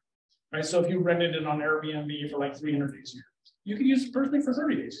number. Right? So if you rented it on Airbnb for like 300 days a year, you can use it personally for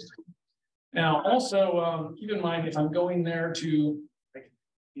 30 days. Now, also keep in mind, if I'm going there to, like,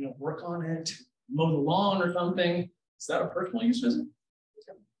 work on it, mow the lawn or something, is that a personal use visit?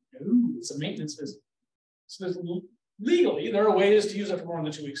 No, it's a maintenance visit. So legally, there are ways to use it for more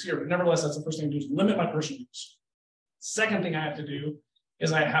than 2 weeks a year, but nevertheless, that's the first thing to do, is limit my personal use. Second thing I have to do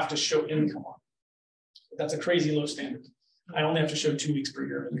is I have to show income on it. That's a crazy low standard. I only have to show 2 weeks per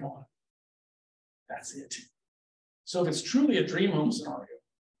year of income on it. That's it. So if it's truly a dream home scenario,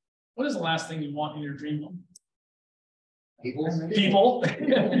 what is the last thing you want in your dream home? People,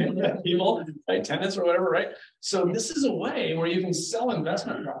 right? Tenants or whatever, right? So this is a way where you can sell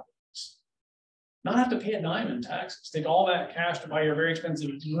investment properties, not have to pay a dime in taxes, take all that cash to buy your very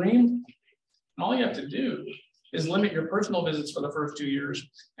expensive dream. And all you have to do is limit your personal visits for the first 2 years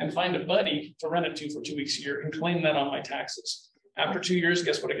and find a buddy to rent it to for 2 weeks a year and claim that on my taxes. After 2 years,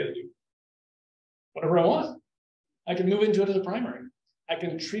 guess what I got to do? Whatever I want. I can move into it as a primary. I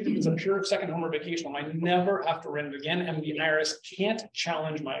can treat it as a pure second home or vacation home. I never have to rent it again, and the IRS can't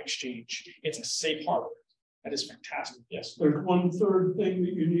challenge my exchange. It's a safe harbor. That is fantastic. Yes. There's one third thing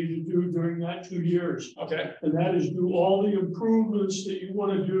that you need to do during that 2 years. Okay. And that is do all the improvements that you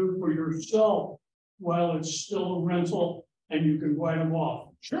want to do for yourself while it's still a rental, and you can write them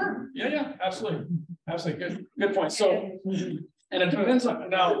off. Sure. Yeah, absolutely. Absolutely. Good point. So, and it depends on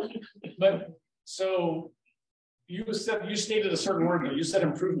now, but so you stated a certain word though. You said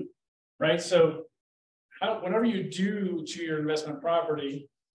improvement, right? So whatever you do to your investment property,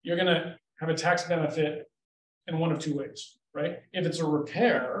 you're gonna have a tax benefit in one of two ways, right? If it's a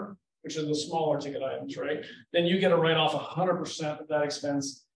repair, which is the smaller ticket items, right? Then you get a write-off 100% of that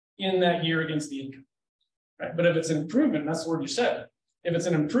expense in that year against the income, right? But if it's an improvement, that's the word you said. If it's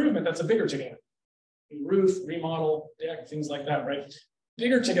an improvement, that's a bigger ticket item. Roof, remodel, deck, things like that, right?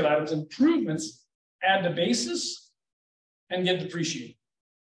 Bigger ticket items, improvements, add to basis and get depreciated,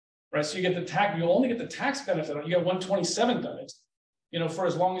 right? So you get the tax, you only get the tax benefit, you get 1/27th of it, you know, for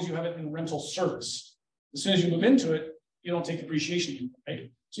as long as you have it in rental service. As soon as you move into it, you don't take depreciation anymore,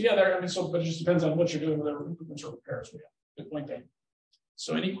 right? So yeah, there, I mean, so, but it just depends on what you're doing with their improvements or repairs. Yeah, good point there.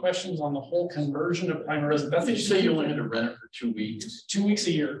 So any questions on the whole conversion of primary residence? Did you say you only had to rent it for 2 weeks? 2 weeks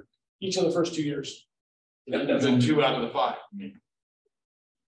a year, each of the first 2 years. And then 2 out of the 5.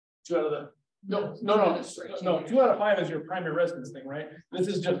 2 out of the, no, 2 out of 5 is your primary residence thing, right? This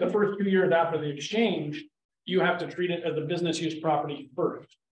is just the first 2 years after the exchange, you have to treat it as a business use property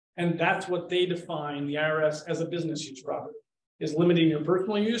first. And that's what they define the IRS as a business use property, is limiting your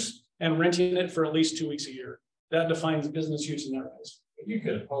personal use and renting it for at least 2 weeks a year. That defines business use in their eyes. You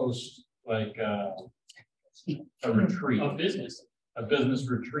could host like a retreat, a business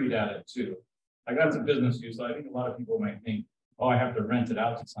retreat at it too. Like that's a business use. I think a lot of people might think, oh, I have to rent it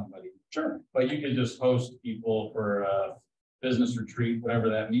out to somebody. Sure. But you could just host people for a business retreat, whatever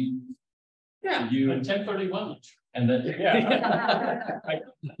that means. Yeah. So you 1031. And then yeah.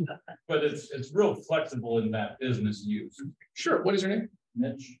 But it's real flexible in that business use. Sure. What is your name?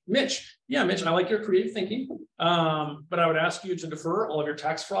 Mitch. Mitch. Yeah, Mitch, I like your creative thinking. But I would ask you to defer all of your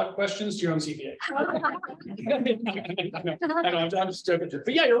tax fraud questions to your own CPA. I know, I'm just joking.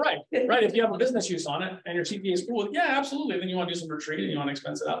 But yeah, you're right. Right. If you have a business use on it and your CPA is cool with, yeah, absolutely. Then you want to do some retreat and you want to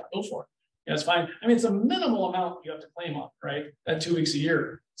expense it out, go for it. Yeah, it's fine. I mean, it's a minimal amount you have to claim on, right? That 2 weeks a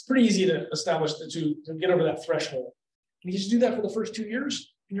year. It's pretty easy to establish to get over that threshold. And you just do that for the first 2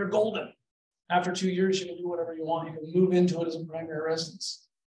 years and you're golden. After 2 years, you can do whatever you want. You can move into it as a primary residence.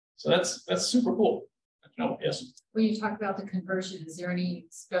 So that's super cool. No, yes. When you talk about the conversion, is there any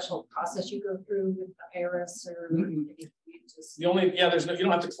special process you go through with the IRS or just... The only, yeah, there's no, you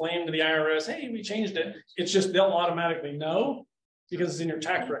don't have to claim to the IRS, hey, we changed it. It's just they'll automatically know because it's in your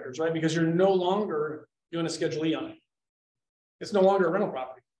tax records, right? Because you're no longer doing a Schedule E on it. It's no longer a rental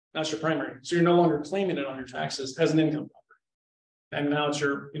property. That's your primary. So you're no longer claiming it on your taxes as an income property. And now it's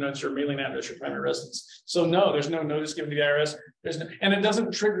your, it's your mailing address, your primary residence. So no, there's no notice given to the IRS. There's no, and it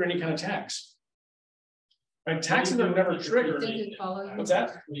doesn't trigger any kind of tax. Right? Taxes are never triggered. What's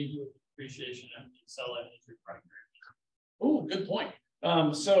that? We do appreciation and sell it as your primary. Oh, good point.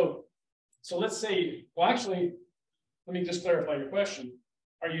 So let's say, well, actually, let me just clarify your question.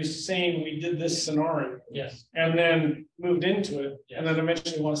 Are you saying we did this scenario? Yes. And then moved into it, yes. And then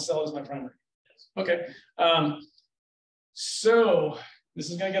eventually want to sell as my primary? Yes. Okay. So this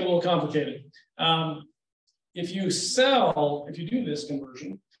is going to get a little complicated. If you do this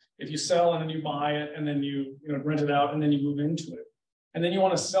conversion, if you sell and then you buy it and then you rent it out and then you move into it, and then you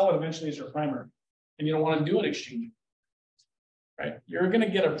want to sell it eventually as your primary, and you don't want to do an exchange, right? You're going to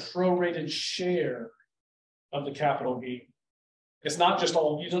get a prorated share of the capital gain. It's not just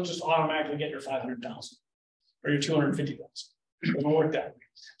all, you don't just automatically get your 500,000 or your 250,000. It doesn't work that way.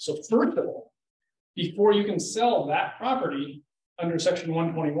 So first of all, before you can sell that property under Section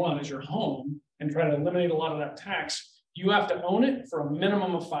 121 as your home and try to eliminate a lot of that tax, you have to own it for a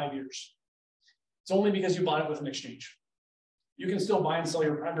minimum of 5 years. It's only because you bought it with an exchange. You can still buy and sell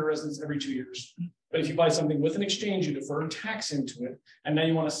your primary residence every 2 years. But if you buy something with an exchange, you defer tax into it, and now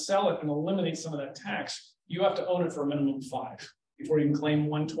you want to sell it and eliminate some of that tax, you have to own it for a minimum of 5 before you can claim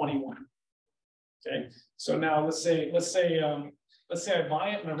 121. Okay, so now let's say I buy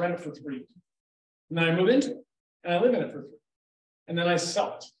it and I rent it for 3. And then I move into it and I live in it for 3. And then I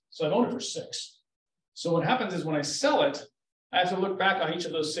sell it. So I've owned it for 6. So what happens is when I sell it, I have to look back on each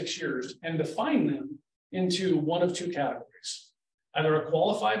of those 6 years and define them into one of 2 categories, either a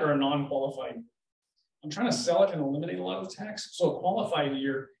qualified or a non-qualified year. I'm trying to sell it and eliminate a lot of tax. So a qualified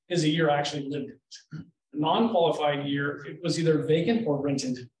year is a year I actually lived in. A non-qualified year, it was either vacant or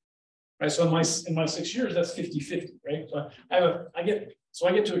rented. Right. So in my 6 years, that's 50-50, right? So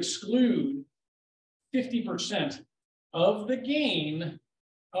I get to exclude 50% of the gain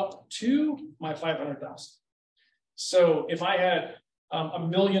up to my 500,000. So if I had $1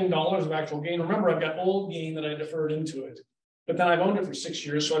 million of actual gain, remember I've got old gain that I deferred into it, but then I've owned it for 6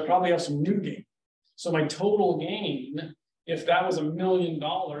 years, so I probably have some new gain. So my total gain, if that was $1 million,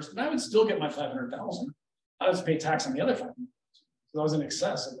 then I would still get my 500,000. I would have to pay tax on the other 500,000. So I was in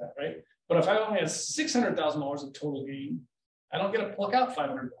excess of that, right? But if I only had $600,000 of total gain, I don't get to pluck out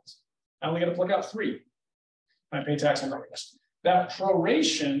 500,000. I only get to pluck out 3. I pay tax on the rest. That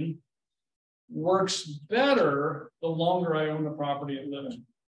proration works better the longer I own the property and live in it.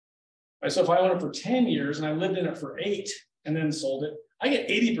 Right, so if I own it for 10 years and I lived in it for 8 and then sold it, I get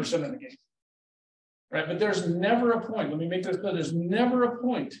 80% of the gain. Right, but there's never a point, let me make this clear, there's never a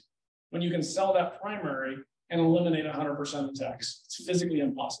point when you can sell that primary and eliminate 100% of the tax. It's physically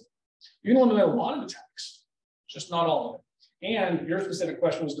impossible. You can eliminate a lot of the tax, just not all of it. And your specific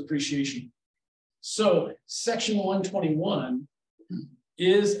question was depreciation. So section 121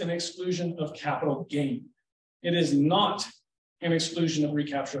 is an exclusion of capital gain. It is not an exclusion of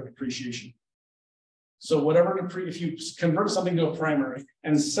recapture of depreciation. So whatever, if you convert something to a primary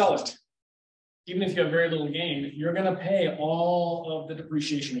and sell it, even if you have very little gain, you're going to pay all of the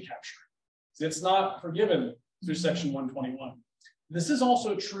depreciation recapture. It's not forgiven through section 121. This is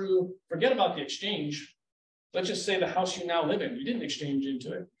also true, forget about the exchange. Let's just say the house you now live in, you didn't exchange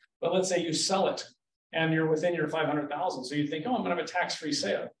into it, but let's say you sell it and you're within your 500,000. So you think, oh, I'm gonna have a tax-free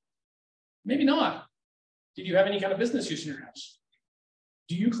sale. Maybe not. Did you have any kind of business use in your house?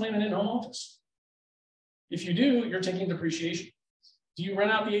 Do you claim an in-home office? If you do, you're taking depreciation. Do you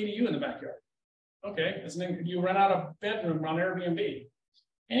rent out the ADU in the backyard? Okay, do you rent out a bedroom on Airbnb?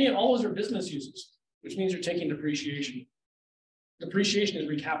 All those are business uses, which means you're taking depreciation. Depreciation is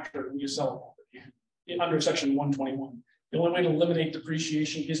recaptured when you sell a property under section 121. The only way to eliminate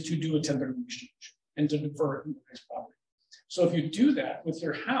depreciation is to do a 1031 exchange and to defer it in the next property. So if you do that with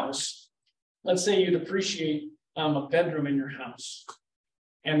your house, let's say you depreciate a bedroom in your house,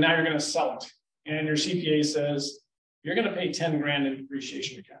 and now you're going to sell it, and your CPA says you're going to pay 10 grand in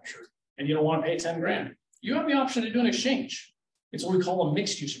depreciation recapture, and you don't want to pay 10 grand. You have the option to do an exchange. It's what we call a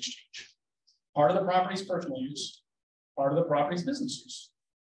mixed use exchange. Part of the property's personal use, part of the property's business use.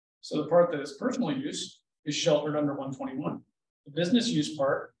 So the part that is personal use is sheltered under 121. The business use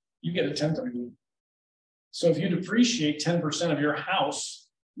part, you get a 1031. So if you depreciate 10% of your house,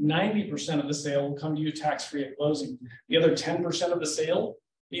 90% of the sale will come to you tax-free at closing. The other 10% of the sale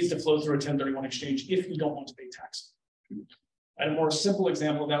needs to flow through a 1031 exchange if you don't want to pay tax. And a more simple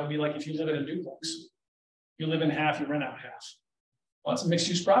example of that would be like if you live in a duplex. You live in half, you rent out half. Well, that's a mixed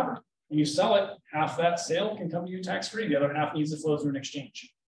use property. When you sell it, half that sale can come to you tax-free. The other half needs to flow through an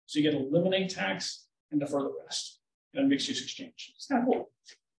exchange. So you get to eliminate tax and defer the rest in a mixed use exchange. It's kind of cool.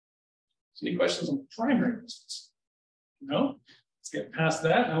 So any questions on primary business? No? Let's get past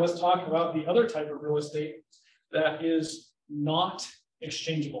that. Now let's talk about the other type of real estate that is not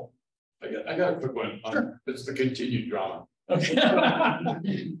exchangeable. I got a quick one. Sure. It's the continued drama. Okay.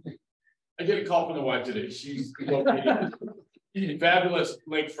 I get a call from the wife today. She's located in a fabulous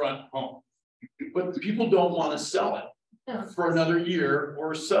lakefront home, but people don't want to sell it for another year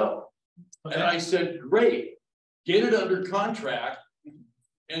or so. Okay. And I said, great, get it under contract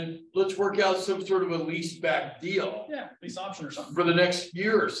and let's work out some sort of a lease back deal. Yeah, lease option or something. For the next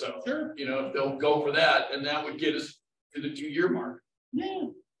year or so. Sure. You know, if they'll go for that, and that would get us to the 2-year mark. Yeah.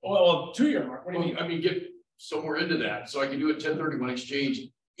 Well, 2-year mark. What do you mean? I mean, get somewhere into that. So I can do a 1031 exchange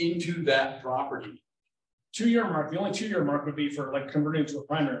into that property. 2-year mark. The only 2-year mark would be for like converting to a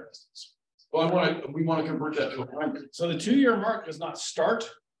primary business. Well, we want to convert that to a primary. So the 2-year mark does not start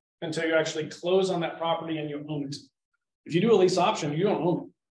until you actually close on that property and you own it. If you do a lease option, you don't own it.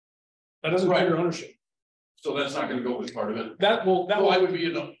 That doesn't right. Your ownership. So that's not going to go with part of it. That will. I would be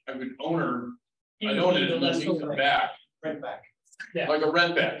an owner. I own it and then lease it back. Rent back. Yeah. Like a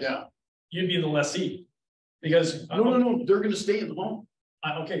rent back. Yeah. You'd be the lessee because no. They're going to stay in the home.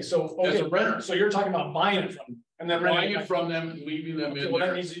 Okay, so as a renter. So you're talking about buying it from them and then buying it from them, leaving them in well, there.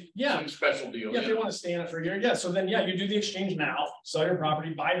 That means, yeah, some special deal. Yeah, if they want to stay in it for a year, yeah. So then, yeah, you do the exchange now, sell your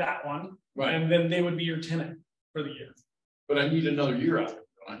property, buy that one, right, and then they would be your tenant for the year. But I need another year out of it.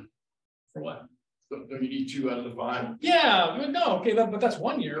 Right? For what? So you need 2 out of the 5. Yeah, no, okay, but that's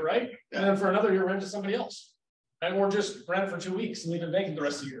 1 year, right? Yeah. And then for another year, rent to somebody else, right? Or just rent it for 2 weeks and leave it vacant the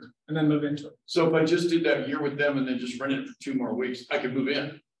rest of the year, and then move into it. So if I just did that year with them and then just rent it for 2 more weeks, I could move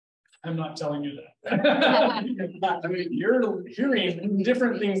in. I'm not telling you that. I mean, you're hearing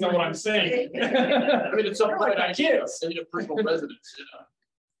different things than what I'm saying. I mean, it's something like I kids in a personal residence, you know.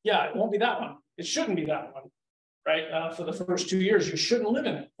 Yeah, it won't be that one. It shouldn't be that one, right? For the first 2 years, you shouldn't live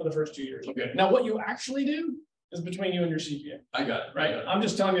in it for the first 2 years. Okay. Now, what you actually do is between you and your CPA. I got it. Right. I'm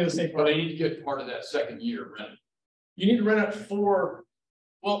just telling you the same. But I need to get part of that second year rent. You need to rent it for.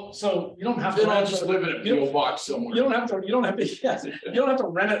 Well, so you don't have to. I'll just live in a PO box somewhere. You don't have to. You don't have to. Yes, you don't have to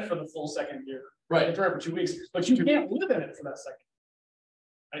rent it for the full second year. Right. You rent it for 2 weeks, but you can't live in it for that second.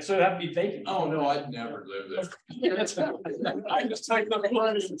 Right, so it have to be vacant. Oh no, I'd never live there. Yeah, that's. I just take the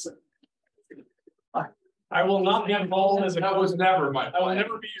money. I will not be involved as a. That was never my I will plan.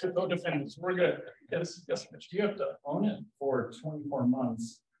 never be a co-defendant. We're good. Yes, yes. Do you have to own it for 24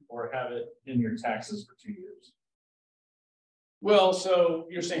 months or have it in your taxes for 2 years? Well, so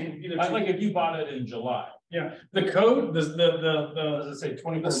you're saying either. Like if you bought it in July. Yeah, the code, Does it say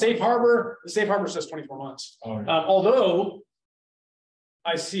 24? the safe harbor says 24 months. Oh, yeah. Although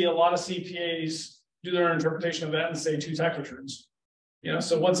I see a lot of CPAs do their interpretation of that and say 2 tax returns. You know,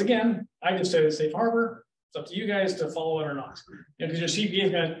 so once again, I just say the safe harbor. It's up to you guys to follow it or not. You know, because your CPA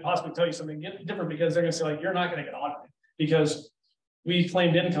is going to possibly tell you something different because they're going to say like, you're not going to get audited because we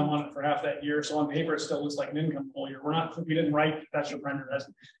claimed income on it for half that year. So on paper, it still looks like an income whole year. We didn't write that's your primary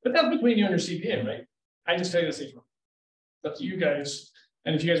residence, but that's between you and your CPA, right? I just tell you the safe harbor. It's up to you guys.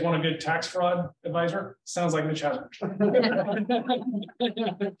 And if you guys want a good tax fraud advisor, sounds like Mitch Hasbro.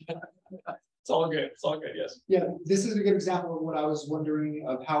 It's all good. It's all good. Yes. Yeah, this is a good example of what I was wondering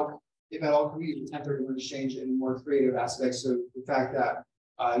of how, if at all, can we use 1031 exchange in more creative aspects of the fact that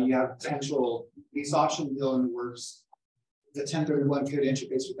you have potential lease option deal in the works. The 1031 could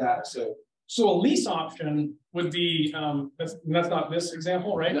interface with that. So a lease option would be that's not this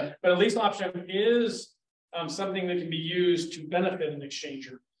example, right? No. But a lease option is something that can be used to benefit an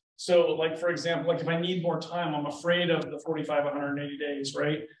exchanger. So, like for example, like if I need more time, I'm afraid of the 45, 180 days,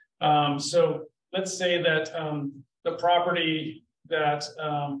 right? So let's say that the property that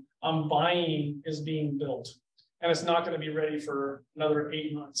I'm buying is being built, and it's not going to be ready for another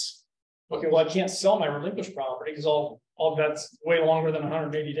 8 months. Okay, well I can't sell my relinquished property because all that's way longer than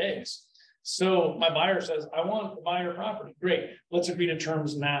 180 days. So my buyer says, I want to buy your property. Great, let's agree to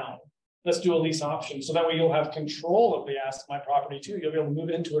terms now. Let's do a lease option. So that way you'll have control of the asset, my property too. You'll be able to move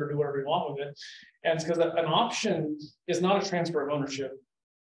into it or do whatever you want with it. And it's because an option is not a transfer of ownership.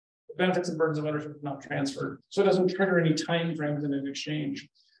 The benefits and burdens of ownership are not transferred. So it doesn't trigger any time frames in an exchange.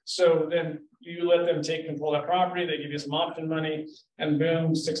 So then you let them take control of that property, they give you some option money, and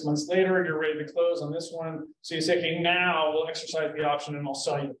boom, 6 months later, you're ready to close on this one. So you say, okay, now we'll exercise the option and I'll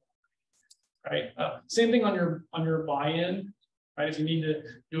sell you. Right. Same thing on your buy-in, right? If you need to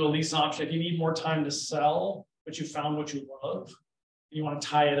do a lease option, if you need more time to sell, but you found what you love, you want to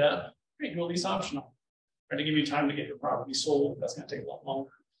tie it up, great, do a lease option on it, right? To give you time to get your property sold. That's going to take a lot longer.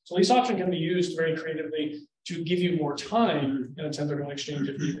 So lease option can be used very creatively to give you more time in a 1031 exchange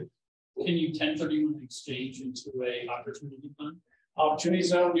if needed. Can you 1031 exchange into a opportunity fund? Opportunity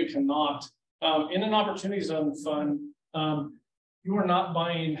zone, you cannot. In an opportunity zone fund, you are not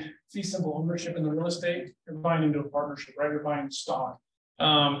buying fee simple ownership in the real estate. You're buying into a partnership, right? You're buying stock.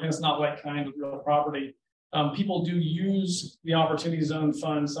 And it's not like kind of real property. People do use the opportunity zone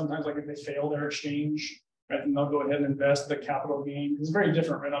fund sometimes, like if they fail their exchange, right? And they'll go ahead and invest the capital gain. It's very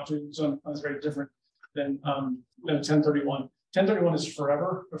different, right? Opportunity zone fund is very different than 1031. 1031 is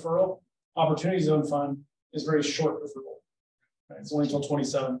forever deferral. Opportunity zone fund is very short deferral. Right? It's only until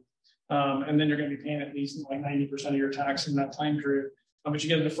 27. And then you're going to be paying at least like 90% of your tax in that time period. But you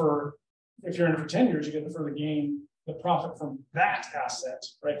get to defer, if you're in it for 10 years, you get to defer the gain, the profit from that asset,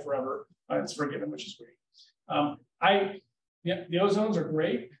 right, forever. It's forgiven, which is great. The ozones are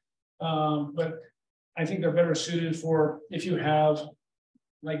great, but I think they're better suited for if you have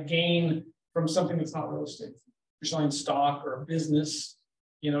like gain from something that's not real estate. You're selling stock or a business,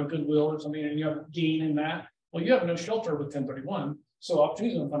 you know, goodwill or something, and you have gain in that. Well, you have no shelter with 1031. So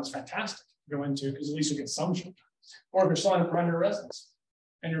opportunity zone fund is fantastic to go into because at least you get some shelter. Or if you're selling a primary residence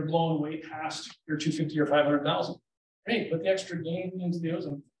and you're blowing way past your 250 or 500,000, great, put the extra gain into the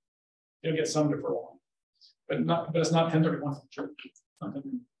ozone. You'll get some deferral, but it's not 1031. Sure.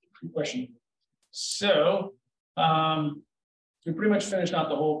 Good question. So we pretty much finished out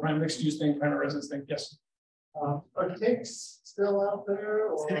the whole prime mixed use thing, primary residence thing. Yes. Are ticks still out there,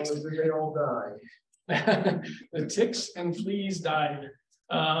 or did they all die? The ticks and fleas died.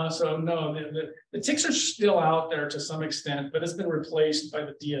 So no, the ticks are still out there to some extent, but it's been replaced by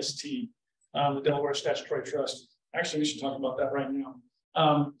the DST, the Delaware Statutory Trust. Actually, we should talk about that right now.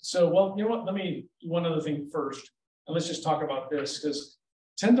 Well, you know what? Let me do one other thing first, and let's just talk about this because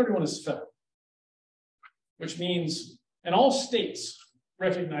 1031 is federal, which means, and all states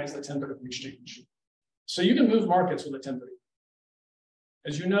recognize the 1031 exchange. So you can move markets with a 1031.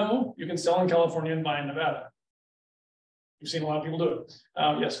 As you know, you can sell in California and buy in Nevada. You've seen a lot of people do it.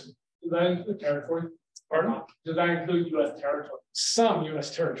 Yes. Does that include territory? Pardon? Does that include U.S. territory? Some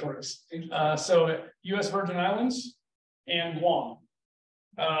U.S. territories. So U.S. Virgin Islands and Guam.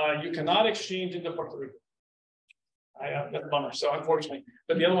 You cannot exchange into Puerto Rico. That's a bummer. So unfortunately,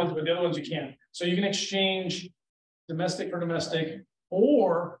 but the other ones you can. So you can exchange domestic for domestic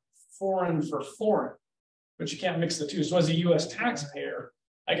or foreign for foreign, but you can't mix the two. So as a U.S. taxpayer,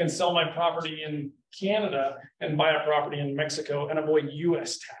 I can sell my property in Canada and buy a property in Mexico and avoid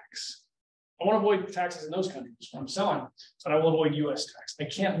US tax. I want to avoid taxes in those countries when I'm selling, but I will avoid US tax. I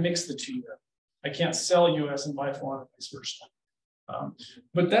can't mix the two there. I can't sell US and buy foreign, vice versa.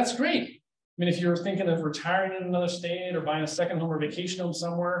 But that's great. I mean, if you're thinking of retiring in another state or buying a second home or vacation home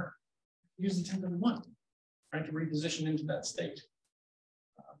somewhere, use the 1031, right, to reposition into that state.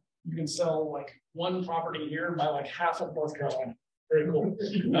 You can sell like one property here and buy like half of North Carolina. Very cool.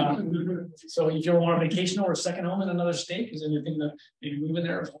 So if you want a vacation or a second home in another state, because then you're thinking of maybe moving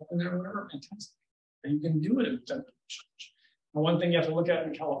there or helping there or whatever, fantastic. And you can do it in 1031 exchange. One thing you have to look at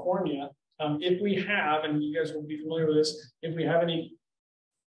in California, if we have, and you guys will be familiar with this, if we have any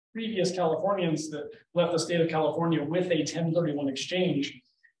previous Californians that left the state of California with a 1031 exchange,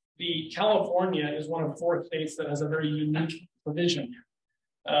 the California is one of 4 states that has a very unique provision.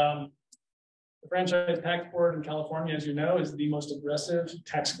 The Franchise Tax Board in California, as you know, is the most aggressive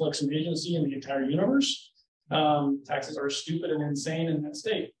tax collection agency in the entire universe. Taxes are stupid and insane in that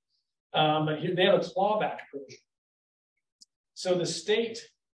state. But here they have a clawback provision. So the state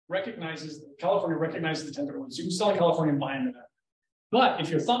recognizes, California recognizes the 1031. So you can sell in California and buy into that. But if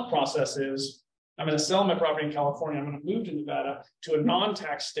your thought process is, I'm going to sell my property in California, I'm going to move to Nevada to a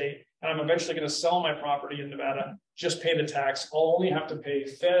non-tax state, and I'm eventually going to sell my property in Nevada, just pay the tax. I'll only have to pay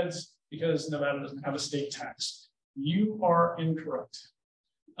feds because Nevada doesn't have a state tax. You are incorrect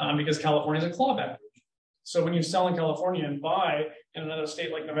because California is a clawback. So when you sell in California and buy in another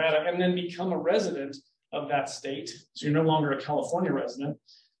state like Nevada and then become a resident of that state, so you're no longer a California resident,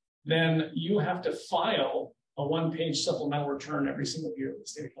 then you have to file a 1-page supplemental return every single year in the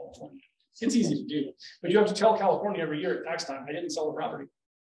state of California. It's easy to do, but you have to tell California every year at tax time, I didn't sell the property.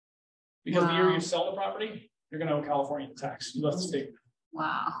 Because the year you sell the property, you're going to owe California the tax. You left the state.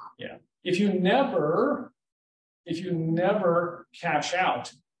 Wow. Yeah. If you never cash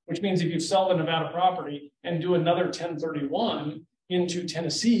out, which means if you sell the Nevada property and do another 1031 into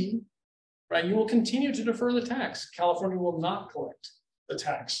Tennessee, right, you will continue to defer the tax. California will not collect the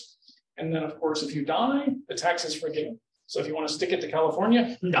tax. And then, of course, if you die, the tax is forgiven. So if you want to stick it to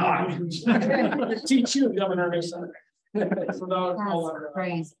California, die. Teach you, Governor Newsom. That's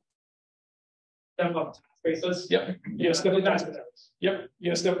crazy. Yep. Yes, the tax. Yep.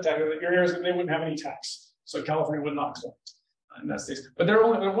 Yes, the tax. Your areas, they wouldn't have any tax. So California would not collect in that state. But they're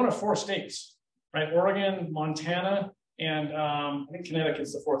one of 4 states, right? Oregon, Montana, and I think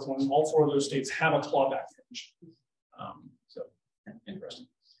Connecticut's the 4th one. All 4 of those states have a clawback provision. So interesting.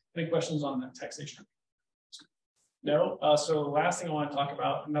 Any questions on that taxation? No. So the last thing I want to talk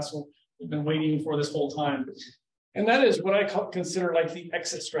about, and that's what we've been waiting for this whole time, and that is what I consider like the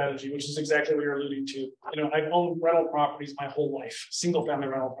exit strategy, which is exactly what you're alluding to. You know, I've owned rental properties my whole life, single-family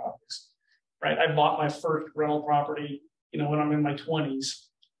rental properties, right? I bought my first rental property, you know, when I'm in my 20s,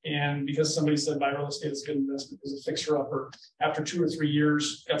 and because somebody said buy real estate is a good investment as a fixer-upper, after 2 or 3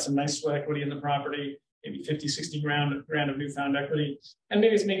 years, got some nice sweat equity in the property, maybe 50, 60 grand of newfound equity, and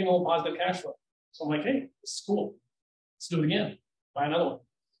maybe it's making a little positive cash flow. So I'm like, hey, this is cool. Let's do it again. Buy another one,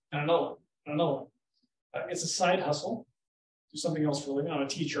 and another one, and another one. It's a side hustle. Do something else for a living. I'm a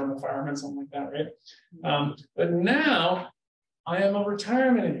teacher, I'm a fireman, something like that, right? But now I am of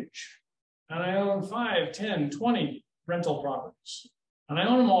retirement age, and I own 5, 10, 20 rental properties, and I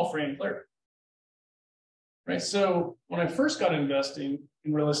own them all free and clear. Right. So when I first got investing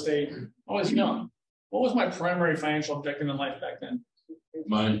in real estate, I was young. What was my primary financial objective in life back then?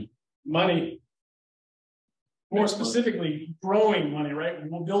 Money. More specifically, growing money, right?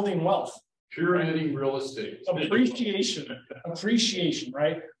 Building wealth. Curating real estate. Appreciation,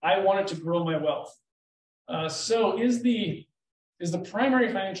 right? I wanted to grow my wealth. So is the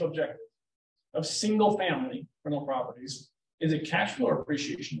primary financial objective of single family rental properties, is it cash flow or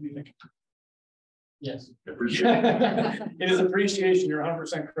appreciation? What do you think? Yes. Appreciation. It is appreciation. You're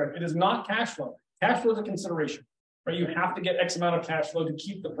 100% correct. It is not cash flow. Cash flow is a consideration, right? You have to get X amount of cash flow to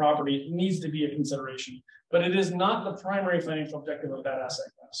keep the property. It needs to be a consideration, but it is not the primary financial objective of that asset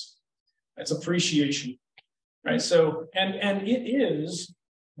class. It's appreciation, right? So, and it is,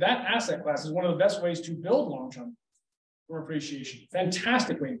 that asset class is one of the best ways to build long-term for appreciation.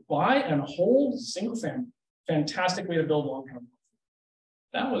 Fantastic way. Buy and hold single family. Fantastic way to build long-term.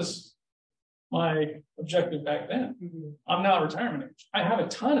 That was my objective back then. I'm now at retirement age. I have a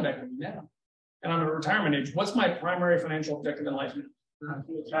ton of equity now, and I'm at retirement age. What's my primary financial objective in life now?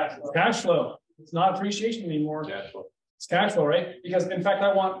 Cash flow. It's not appreciation anymore. Cash flow. It's cash flow, right? Because in fact,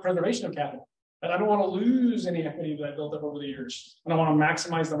 I want preservation of capital. And I don't want to lose any equity that I built up over the years. And I want to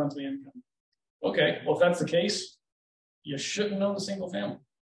maximize the monthly income. Okay, well, if that's the case, you shouldn't own a single family.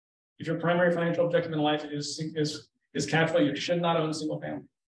 If your primary financial objective in life is cash flow, you should not own a single family.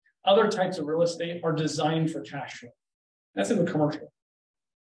 Other types of real estate are designed for cash flow. That's in the commercial.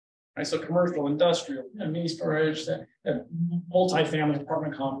 Right, so commercial, industrial, mini storage, multi-family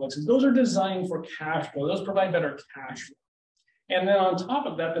apartment complexes, those are designed for cash flow. Those provide better cash flow. And then on top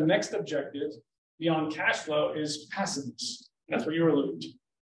of that, the next objective beyond cash flow is passiveness. That's what you were alluding to.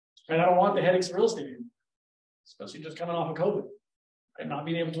 And I don't want the headaches of real estate anymore, especially just coming off of COVID, right? Not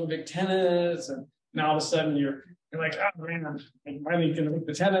being able to evict tenants, and now all of a sudden you're like, oh man, I'm finally going to evict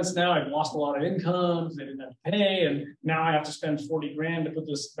the tenants now. I've lost a lot of income. They didn't have to pay, and now I have to spend 40 grand to put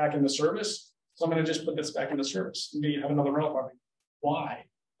this back into service. So I'm going to just put this back into service and have another rental property. Why?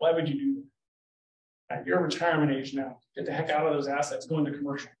 Why would you do that? At your retirement age now, get the heck out of those assets, go into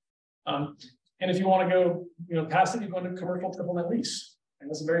commercial. And if you want to go, passive, you go into commercial triple net lease. And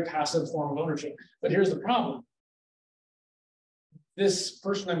that's a very passive form of ownership. But here's the problem. This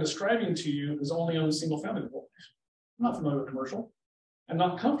person I'm describing to you has only owned single family before. I'm not familiar with commercial. I'm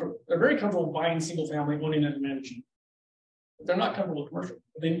not comfortable. They're very comfortable buying single family, owning it and managing. But they're not comfortable with commercial.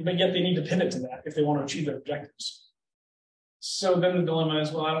 But yet they need to pivot to that if they want to achieve their objectives. So then the dilemma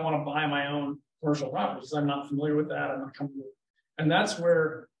is, well, I don't want to buy my own commercial properties. I'm not familiar with that. I'm not comfortable. And that's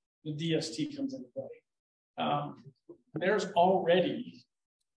where the DST comes into play. There's already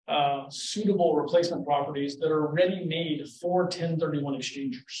suitable replacement properties that are ready-made for 1031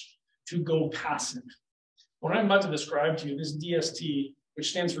 exchangers to go passive. What I'm about to describe to you, this DST, which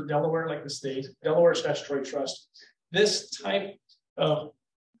stands for Delaware, like the state, Delaware Statutory Trust, this type of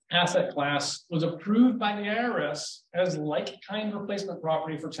asset class was approved by the IRS as like-kind replacement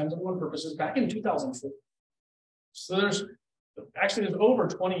property for 1031 purposes back in 2004. So there's over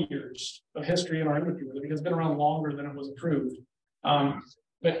 20 years of history in our industry because it's been around longer than it was approved.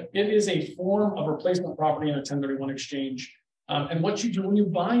 But it is a form of replacement property in a 1031 exchange. And what you do when you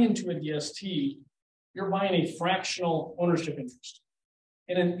buy into a DST, you're buying a fractional ownership interest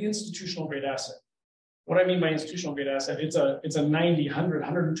in an institutional grade asset. What I mean by institutional grade asset, it's a 90, 100,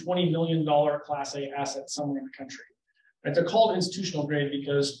 $120 million Class A asset somewhere in the country. Right? They're called institutional grade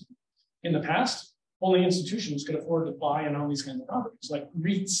because in the past, only institutions could afford to buy and own these kinds of properties, like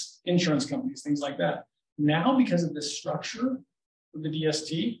REITs, insurance companies, things like that. Now, because of this structure of the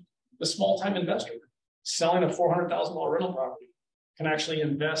DST, the small-time investor selling a $400,000 rental property can actually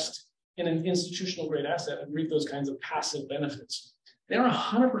invest in an institutional grade asset and reap those kinds of passive benefits. They're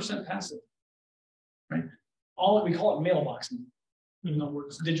 100% passive, right? We call it mailboxing, even though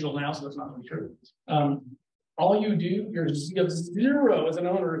it's digital now, so that's not really true. All you do, you have zero, as an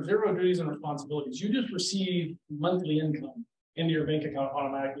owner, zero duties and responsibilities. You just receive monthly income into your bank account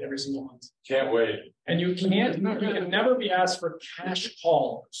automatically every single month. Can't wait. And you can never be asked for cash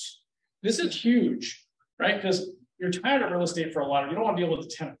calls. This is huge, right? Because you're tired of real estate for a lot of, you don't want to deal with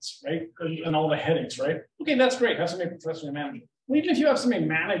the tenants, right? And all the headaches, right? Okay, that's great. Have somebody professionally manage it. Well, even if you have somebody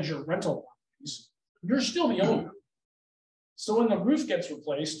manage your rental properties, you're still the owner. So when the roof gets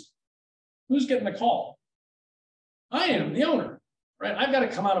replaced, who's getting the call? I am the owner, right? I've got to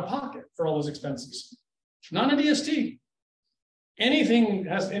come out of pocket for all those expenses. Not a DST.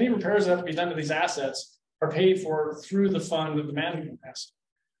 Any repairs that have to be done to these assets are paid for through the fund of the management asset,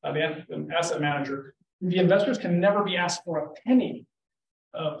 the asset manager. The investors can never be asked for a penny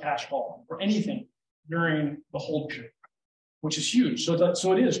of cash call or anything during the hold period, which is huge. So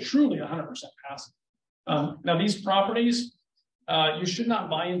it is truly 100% passive. Now these properties, you should not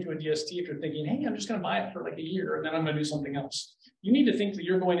buy into a DST if you're thinking, hey, I'm just going to buy it for like a year and then I'm going to do something else. You need to think that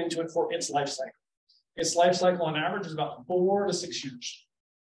you're going into it for its life cycle. Its life cycle on average is about 4 to 6 years.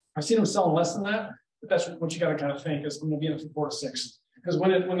 I've seen them selling less than that, but that's what you got to kind of think is I'm going to be in it for 4 to 6. Because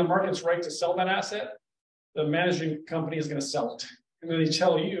when the market's right to sell that asset, the managing company is going to sell it. And then they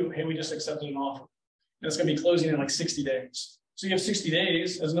tell you, hey, we just accepted an offer. And it's going to be closing in like 60 days. So you have 60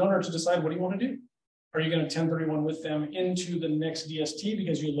 days as an owner to decide, what do you want to do? Are you going to 1031 with them into the next DST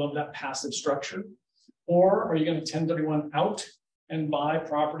because you love that passive structure? Or are you going to 1031 out and buy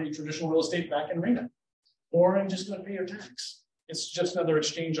property, traditional real estate back in RENA? Or I'm just going to pay your tax. It's just another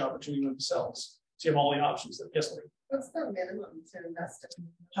exchange opportunity with themselves. So you have all the options. Yes, Larry. What's the minimum to invest in?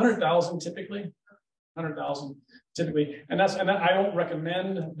 100,000 typically. 100,000 typically, and I don't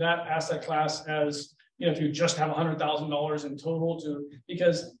recommend that asset class as if you just have $100,000 in total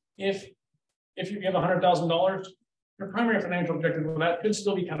because if you have $100,000, your primary financial objective of that could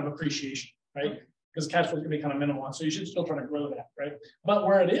still be kind of appreciation, right? Because cash flow is going to be kind of minimal, so you should still try to grow that, right? But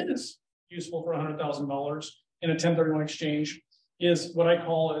where it is useful for $100,000 in a 1031 exchange is what I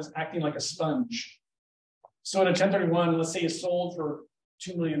call is acting like a sponge. So in a 1031, let's say you sold for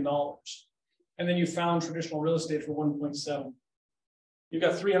 $2 million. And then you found traditional real estate for 1.7. You've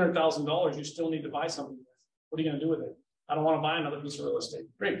got $300,000 you still need to buy something with. What are you going to do with it? I don't want to buy another piece of real estate.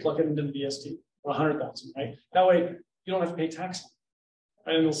 Great, plug it into the DST for 100,000, right? That way you don't have to pay tax,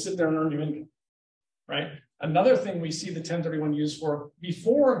 right? And it'll sit there and earn you income, right? Another thing we see the 1031 used for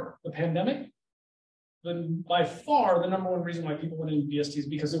before the pandemic, then by far the number one reason why people went into DST is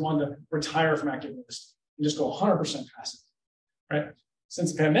because they wanted to retire from active real estate and just go 100% passive, right?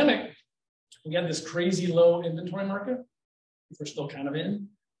 Since the pandemic, we had this crazy low inventory market, which we're still kind of in.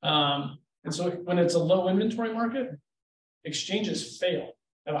 And so when it's a low inventory market, exchanges fail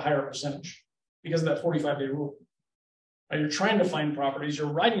at a higher percentage because of that 45-day rule. Right? You're trying to find properties, you're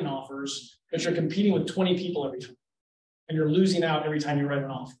writing offers, but you're competing with 20 people every time. And you're losing out every time you write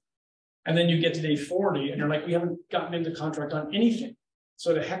an offer. And then you get to day 40 and you're like, we haven't gotten into contract on anything.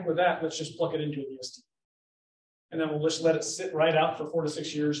 So to heck with that, let's just plug it into a DST. And then we'll just let it sit right out for 4 to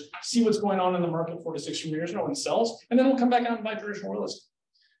 6 years, see what's going on in the market 4 to 6 years, no one sells, and then we'll come back out and buy traditional real estate.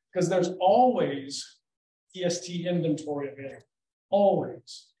 Because there's always DST inventory available,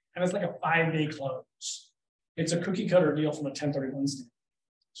 always. And it's like a 5-day close. It's a cookie cutter deal from a 1031 standpoint.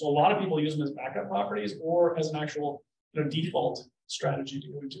 So a lot of people use them as backup properties or as an actual default strategy to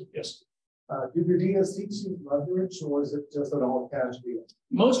go into. Yes. Do your DSTs use leverage, or is it just an all cash deal?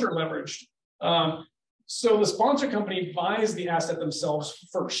 Most are leveraged. So the sponsor company buys the asset themselves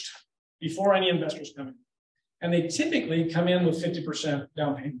first before any investors come in. And they typically come in with 50%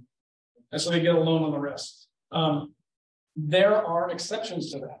 down payment. And so they get a loan on the rest. There are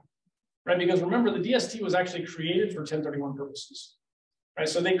exceptions to that, right? Because remember, the DST was actually created for 1031 purposes, right?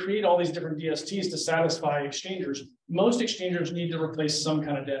 So they create all these different DSTs to satisfy exchangers. Most exchangers need to replace some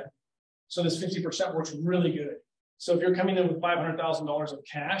kind of debt. So this 50% works really good. So if you're coming in with $500,000 of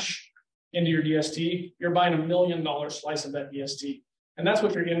cash into your DST, you're buying $1 million slice of that DST. And that's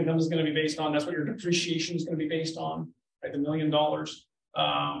what your income is going to be based on. That's what your depreciation is going to be based on, right? The $1 million.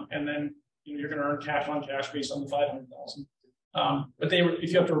 And then you're going to earn cash on cash based on the 500,000. But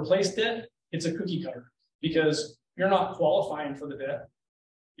if you have to replace debt, it's a cookie cutter because you're not qualifying for the debt.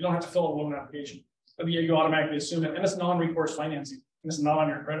 You don't have to fill a loan application. But you automatically assume it, and it's non-recourse financing, and it's not on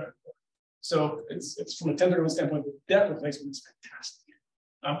your credit report. So it's from a 1031 standpoint, the debt replacement is fantastic.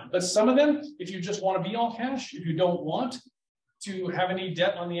 But some of them, if you just want to be all cash, if you don't want to have any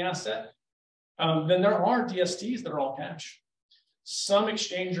debt on the asset, then there are DSTs that are all cash. Some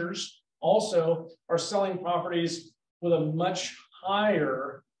exchangers also are selling properties with a much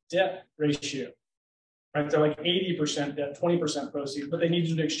higher debt ratio, right? They're like 80% debt, 20% proceeds, but they need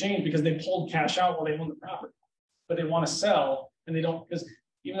you to exchange because they pulled cash out while they own the property, but they want to sell and they don't, because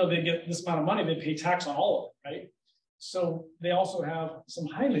even though they get this amount of money, they pay tax on all of it, right? So they also have some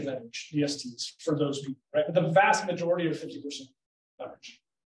highly leveraged DSTs for those people, right? But the vast majority are 50% leverage.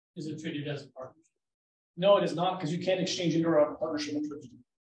 Is it treated as a partnership? No, it is not, because you can't exchange into a partnership interest.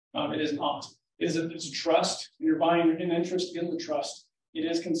 It is not. It's a trust. You're buying an interest in the trust. It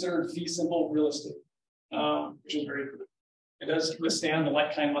is considered fee simple real estate, which is very good. It does withstand the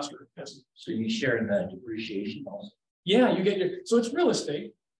like kind muster. So you share in that depreciation also? Yeah, you get so it's real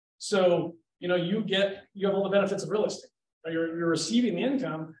estate. So you have all the benefits of real estate. Right? You're receiving the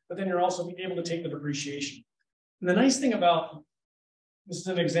income, but then you're also able to take the depreciation. And the nice thing about this is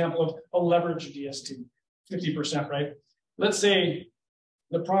an example of a leveraged DST, 50%, right? Let's say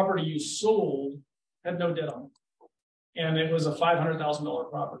the property you sold had no debt on it, and it was a $500,000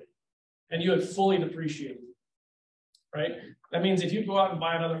 property, and you had fully depreciated, right? That means if you go out and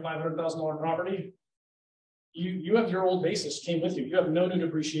buy another $500,000 property, you have your old basis came with you. You have no new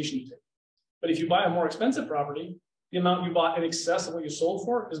depreciation to take. But if you buy a more expensive property, the amount you bought in excess of what you sold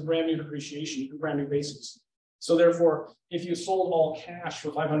for is brand new depreciation, brand new basis. So therefore, if you sold all cash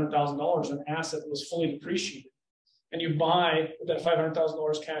for $500,000, an asset that was fully depreciated, and you buy that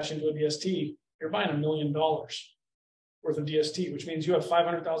 $500,000 cash into a DST, you're buying $1 million worth of DST, which means you have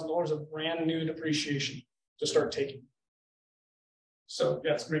 $500,000 of brand new depreciation to start taking. So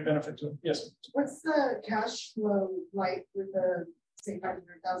yeah, it's a great benefit to it. Yes. What's the cash flow like with the say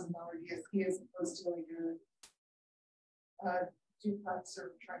 $500,000 DST as opposed to like a duplex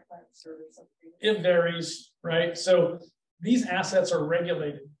or triplex or something? It varies, right? So these assets are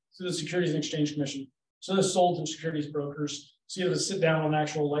regulated through the Securities and Exchange Commission. So they're sold to securities brokers. So you have to sit down with an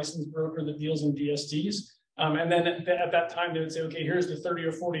actual licensed broker that deals in DSTs. And then at that time, they would say, okay, here's the 30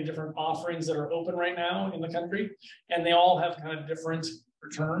 or 40 different offerings that are open right now in the country. And they all have kind of different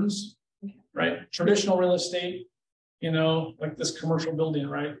returns, right? Traditional real estate, like this commercial building,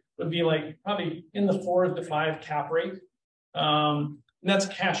 right, would be like probably in the 4 to 5 cap rate. And that's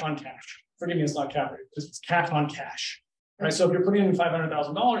cash on cash. Forgive me, it's not cap rate, it's cash on cash. Right. So if you're putting in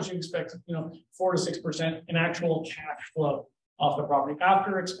 $500,000, you expect 4 to 6% in actual cash flow off the property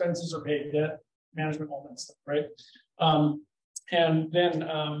after expenses are paid, debt management, all that stuff, right? And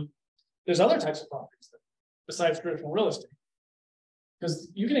then there's other types of properties besides traditional real estate. Because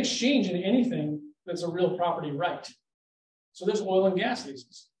you can exchange in anything that's a real property right. So there's oil and gas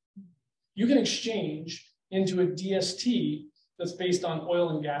leases. You can exchange into a DST that's based on oil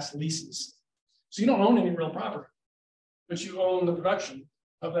and gas leases. So you don't own any real property, but you own the production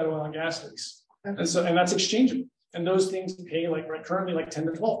of that oil and gas lease. And that's exchangeable. And those things pay currently 10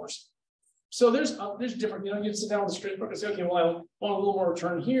 to 12%. So there's different, you sit down with the straight book and say, okay, well, I want a little more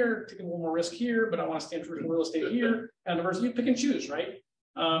return here, taking a little more risk here, but I want to stay in traditional real estate here, and diversity, you pick and choose, right?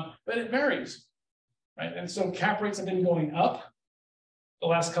 But it varies, right? And so cap rates have been going up the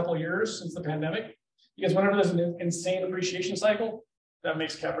last couple of years since the pandemic, because whenever there's an insane appreciation cycle, that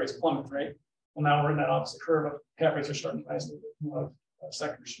makes cap rates plummet, right? Well, now we're in that opposite curve of cap rates are starting to rise in a lot of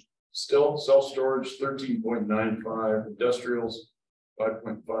sectors. Still, self-storage 13.95, industrials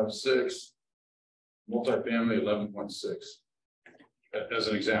 5.56, multifamily 11.6. As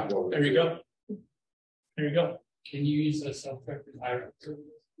an example. There you go. There you go. Can you use a self-directed IRA?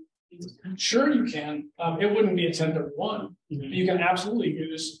 Sure, you can. It wouldn't be a 1031. You can absolutely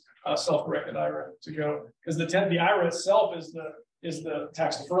use a self-directed IRA to go, because the IRA itself is the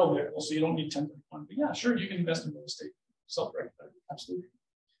tax deferral vehicle, so you don't need 1031. But yeah, sure, you can invest in real estate, self-directed IRA, absolutely.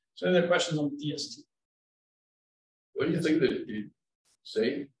 So any other questions on the DST? What do you think that you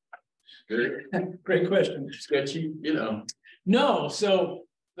say? Great question. Sketchy, No, so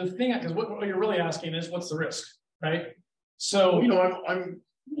the thing, because what you're really asking is what's the risk, right? So I'm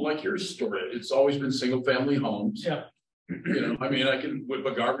like your story. It's always been single family homes. Yeah. I mean, I can whip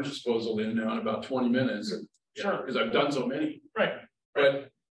a garbage disposal in now in about 20 minutes. And, sure. Because I've done so many. Right. But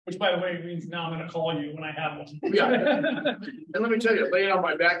which, by the way, means now I'm going to call you when I have one. Yeah. And let me tell you, laying on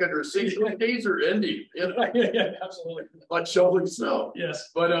my back under a sink, those days are ending. Yeah, absolutely. Like shoveling snow. Yes.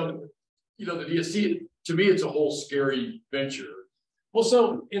 But the DST, to me, it's a whole scary venture. Well,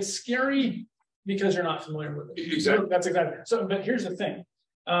 so it's scary because you're not familiar with it. Exactly. That's exactly. So, but here's the thing.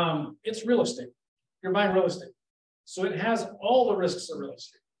 It's real estate. You're buying real estate. So it has all the risks of real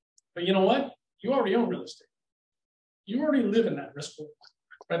estate. But you know what? You already own real estate. You already live in that risk pool.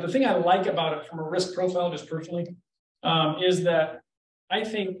 Right? The thing I like about it from a risk profile, just personally, is that I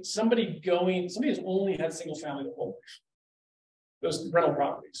think somebody who's only had single family the whole life, those rental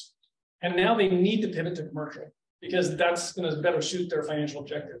properties, and now they need to pivot to commercial because that's going to better suit their financial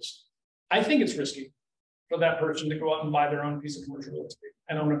objectives. I think it's risky for that person to go out and buy their own piece of commercial real estate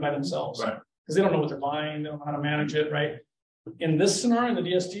and own it by themselves, right? Because they don't know what they're buying, they don't know how to manage it, right? In this scenario, in the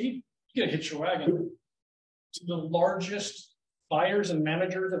DST, you got to hitch your wagon to the largest buyers and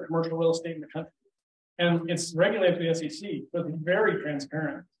managers of commercial real estate in the country. And it's regulated by the SEC, but it's very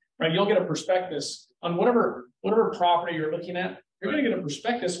transparent, right? You'll get a prospectus on whatever property you're looking at. You're going to get a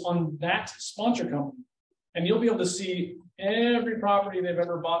prospectus on that sponsor company. And you'll be able to see every property they've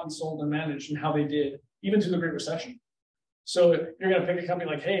ever bought and sold and managed and how they did, even through the Great Recession. So if you're going to pick a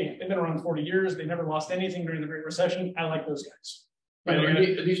company like, hey, they've been around 40 years, they never lost anything during the Great Recession, I like those guys.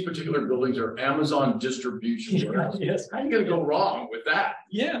 Right? These particular buildings are Amazon distribution. Yes. How are you going to go wrong with that?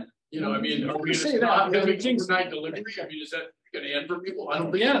 Yeah. I mean, are we say that going to overnight delivery? I mean, is that going to end for people? I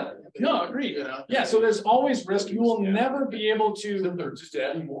don't think. Yeah. No, agreed. Yeah. So there's always risk. You will never be able to. They're just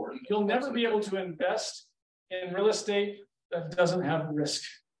adding more. You'll never be able to invest in real estate that doesn't have risk.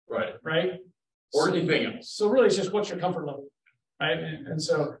 Right. Right. Or anything else. So really, it's just what's your comfort level, right? And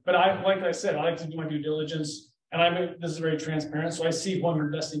so, but like I said, I like to do my due diligence, and this is very transparent. So I see who I'm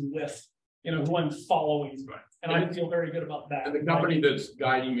investing with, who I'm following, right? And I feel very good about that. And the company that's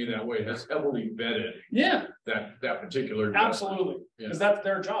guiding me that way has heavily vetted. Yeah. That particular. Absolutely, because that's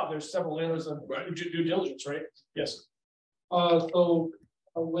their job. There's several layers of due diligence, right? Yes. So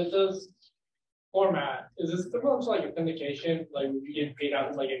with this format, is this similar to like a syndication? Like you get paid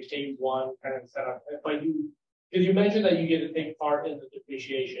out like a K one kind of setup, but because you mentioned that you get to take part in the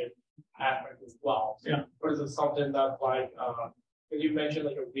depreciation aspect as well. Yeah. Or is it something that's like because you mentioned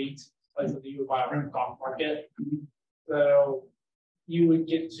like a REIT, like that you would buy on the stock market, so you would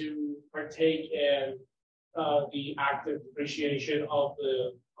get to partake in the active depreciation of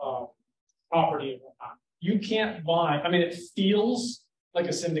the property and whatnot. You can't buy. I mean, it feels like a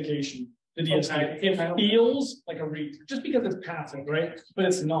syndication. The DST. It feels like a REIT just because it's passive, right? But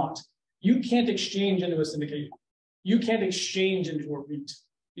it's not. You can't exchange into a syndication. You can't exchange into a REIT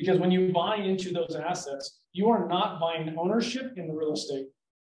because when you buy into those assets, you are not buying ownership in the real estate,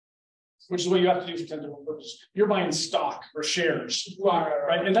 which is what you have to do for 1031 purposes. You're buying stock or shares,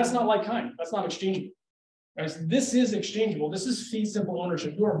 right? And that's not like kind. That's not exchangeable. Right? So this is exchangeable. This is fee simple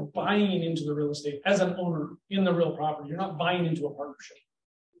ownership. You are buying into the real estate as an owner in the real property. You're not buying into a partnership.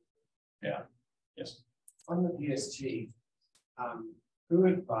 Yeah. Yes. On the DST, who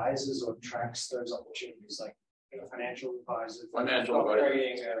advises or tracks those opportunities, like a financial advisor? Financial advisor.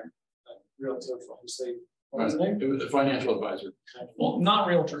 Creating a realtor for home state. It was a financial advisor. Well, not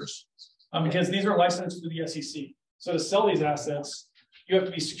realtors, because these are licensed through the SEC. So to sell these assets, you have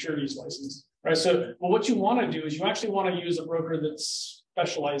to be securities licensed, right? So well, what you want to do is you actually want to use a broker that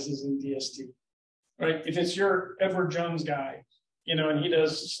specializes in DST, right? If it's your Edward Jones guy, and he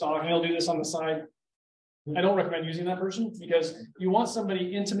does stock and he'll do this on the side, I don't recommend using that person because you want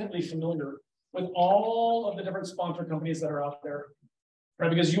somebody intimately familiar with all of the different sponsor companies that are out there, right?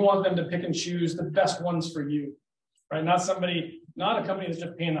 Because you want them to pick and choose the best ones for you, right? Not a company that's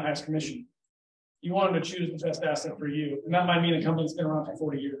just paying the highest commission. You want them to choose the best asset for you. And that might mean a company that's been around for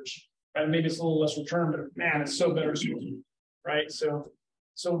 40 years, right? Maybe it's a little less return, but man, it's so better suited, right? So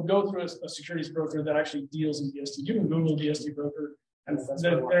go through a securities broker that actually deals in DST. You can Google DST broker. And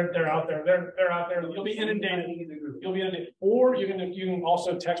they're out there. They're out there. You'll be inundated. Or you can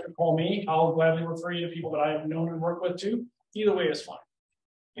also text or call me. I'll gladly refer you to people that I have known and worked with too. Either way is fine.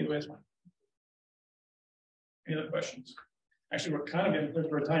 Any other questions? Actually, we're kind of getting close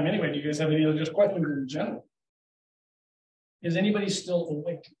for a time anyway. Do you guys have any other just questions in general? Is anybody still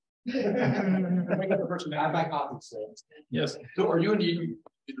awake? Wake up the person. I have my coffee, so. Yes. So are you an intermediary?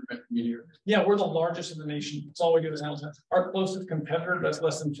 Yeah, we're the largest in the nation. That's all we do is Hamilton. Our closest competitor does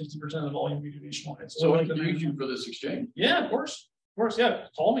less than 50% of the volume we do nationwide. So I can use you for this exchange? Yeah, of course. Yeah,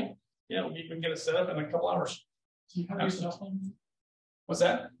 call me. Yeah, we can get it set up in a couple hours. What's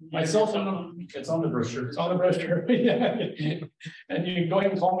that? My cell phone number. It's on the brochure. It's on the brochure. Yeah. And you can go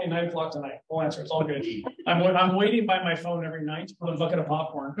ahead and call me 9 o'clock tonight. We'll answer. It's all good. I'm waiting by my phone every night with a bucket of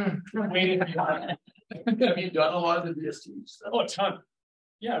popcorn. Waiting for you. Have you done a lot of the DST stuff? Oh, a ton.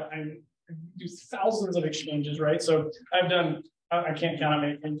 Yeah, I do thousands of exchanges, right? So I've done, I can't count how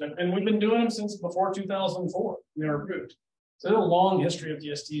many things, and we've been doing them since before 2004. They were approved. So there's a long history of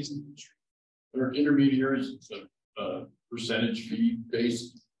DSTs in the industry. There are intermediaries, percentage fee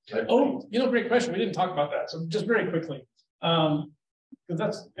based. Oh, great question. We didn't talk about that. So just very quickly, because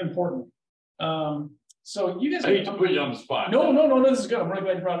that's important. So you guys. I hate to put you on the spot. No, this is good. I'm really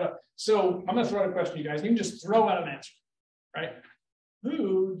glad you brought it up. So I'm going to throw out a question, you guys. You can just throw out an answer, right?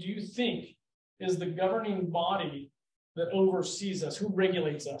 Who do you think is the governing body that oversees us? Who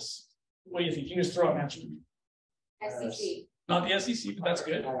regulates us? What do you think? You can just throw out an answer. SEC. Not the SEC, but that's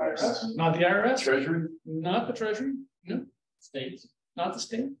good. IRS. Not the IRS. Treasury. Not the Treasury. No. States. Not the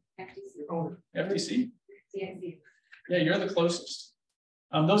state. FTC. CNC. Yeah, you're the closest.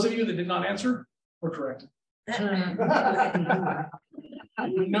 Those of you that did not answer were correct.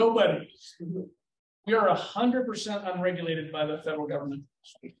 Nobody. We are 100% unregulated by the federal government,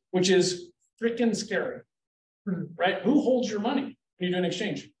 which is freaking scary, right? Who holds your money when you do an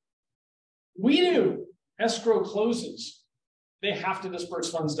exchange? We do. Escrow closes. They have to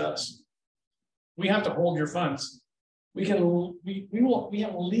disperse funds to us. We have to hold your funds. We have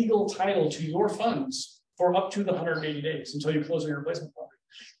legal title to your funds for up to the 180 days until you close on your replacement property.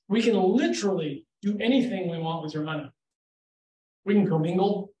 We can literally do anything we want with your money. We can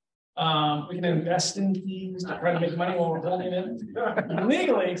commingle. We can invest in things to try to make money while we're holding it.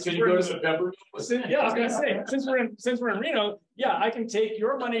 Legally, Can you go to the pepper? yeah, I was gonna say, since we're in Reno, yeah, I can take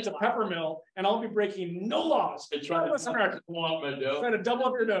your money to Peppermill and I'll be breaking no laws. And try to double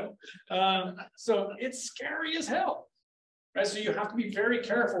up your dough. So it's scary as hell, right? So you have to be very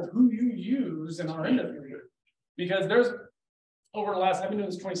careful who you use in our industry, because I've been doing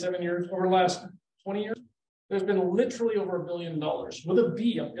this 27 years, over the last 20 years, there's been literally over $1 billion, with a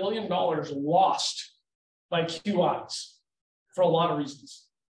B, $1 billion lost by QIs for a lot of reasons.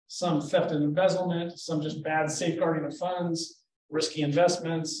 Some theft and embezzlement, some just bad safeguarding of funds, risky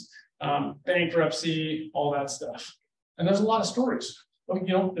investments, bankruptcy, all that stuff. And there's a lot of stories.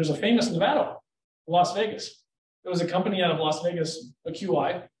 There's a famous Nevada, Las Vegas. There was a company out of Las Vegas, a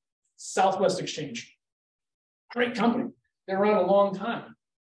QI, Southwest Exchange. Great company. They were around a long time.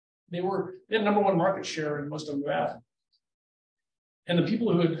 They had number one market share in most of Nevada. And the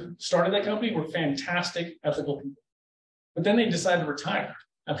people who had started that company were fantastic, ethical people. But then they decided to retire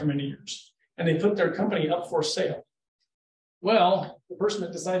after many years. And they put their company up for sale. Well, the person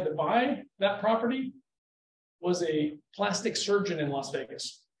that decided to buy that property was a plastic surgeon in Las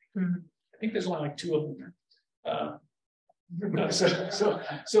Vegas. I think there's only like 2 of them there. So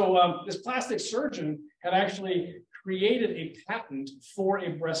this plastic surgeon had actually created a patent for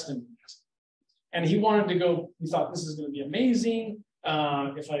a breast implant. And he wanted to he thought this is going to be amazing.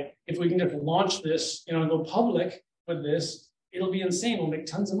 If we can just launch this, and go public with this, it'll be insane. We'll make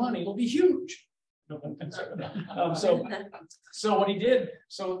tons of money. It'll be huge. So what he did,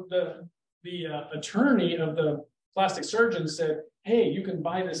 the attorney of the plastic surgeon said, hey, you can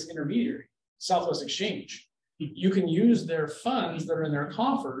buy this intermediary, Southwest Exchange. You can use their funds that are in their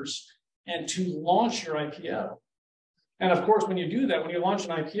coffers and to launch your IPO. And of course, when you do that, when you launch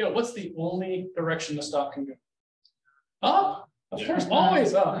an IPO, what's the only direction the stock can go? Up. Of course,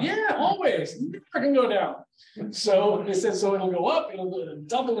 always up. Yeah, always. Never can go down. So they said, so it'll go up, it'll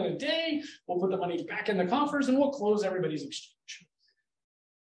double in a day. We'll put the money back in the coffers and we'll close everybody's exchange.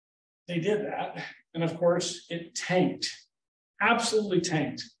 They did that. And of course, it tanked. Absolutely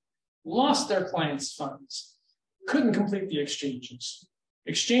tanked. Lost their clients' funds. Couldn't complete the exchanges.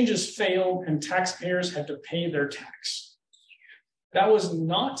 Exchanges failed and taxpayers had to pay their tax. That was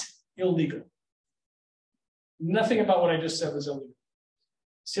not illegal. Nothing about what I just said was illegal.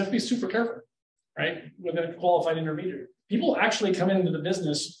 So you have to be super careful, right? With a qualified intermediary. People actually come into the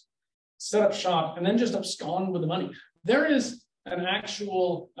business, set up shop, and then just abscond with the money. There is an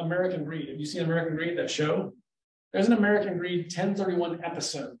actual American Greed. Have you seen American Greed, that show? There's an American Greed 1031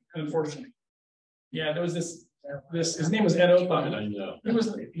 episode, unfortunately. Yeah, there was this his name was Ed Oakland. I know. He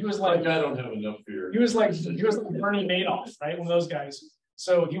was like, I don't have enough fear. He was like Bernie Madoff, right? One of those guys.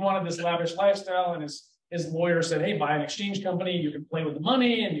 So he wanted this lavish lifestyle, and his lawyer said, hey, buy an exchange company, you can play with the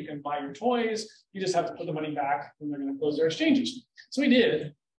money and you can buy your toys. You just have to put the money back when they're going to close their exchanges. So he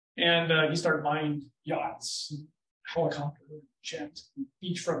did. And he started buying yachts, helicopter, jet,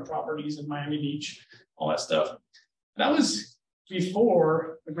 beachfront properties in Miami Beach, all that stuff. That was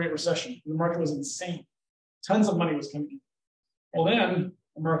before the Great Recession. The market was insane. Tons of money was coming in. Well, then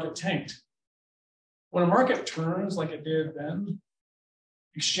the market tanked. When a market turns like it did then,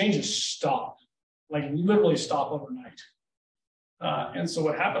 exchanges stop, like literally stop overnight. And so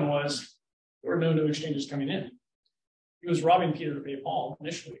what happened was there were no new exchanges coming in. He was robbing Peter to pay Paul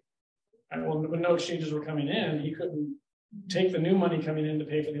initially. And when no exchanges were coming in, he couldn't take the new money coming in to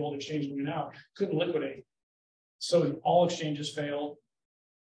pay for the old exchange moving out, couldn't liquidate. So all exchanges failed.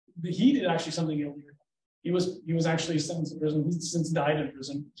 He did actually something illegal. He was actually sentenced to prison. He's since died in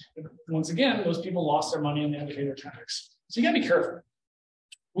prison. Once again, those people lost their money and they had to pay their tax. So you gotta be careful.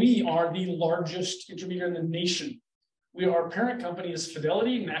 We are the largest intermediary in the nation. Our parent company is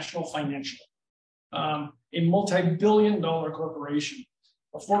Fidelity National Financial, a multi-billion-dollar corporation,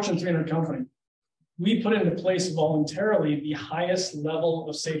 a Fortune 300 company. We put into place voluntarily the highest level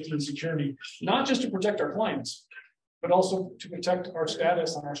of safety and security, not just to protect our clients, but also to protect our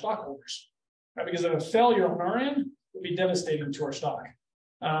status on our stockholders. Right? Because if a failure on our end would be devastating to our stock.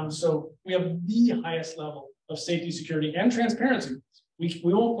 So we have the highest level of safety, security, and transparency. We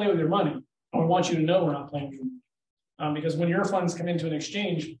won't play with your money. And we want you to know we're not playing with your money. Because when your funds come into an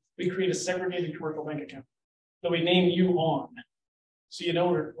exchange, we create a segregated commercial bank account that we name you on. So you know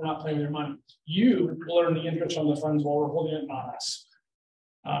we're not playing with your money. You will earn the interest on the funds while we're holding it, not us.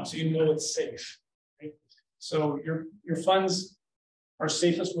 So you know it's safe. Right? So your funds are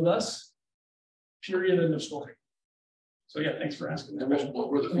safest with us, period, end of story. So yeah, thanks for asking that question. What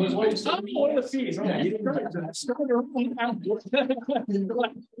were the fees? What are the fees? So did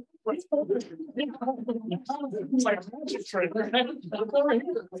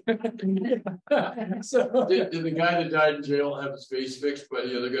the guy that died in jail have his face fixed by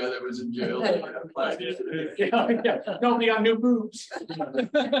the other guy that was in jail? Yeah. No, he got new boobs.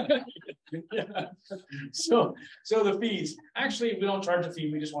 Yeah. So the fees. Actually, we don't charge a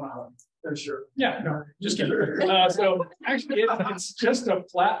fee. We just want to hug. For sure. Yeah, no, just kidding. So actually, it's just a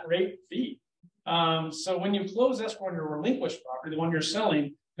flat rate fee. So when you close escrow on your relinquished property, the one you're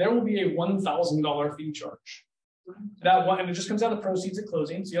selling, there will be a $1,000 fee charge. That one, and it just comes out of proceeds at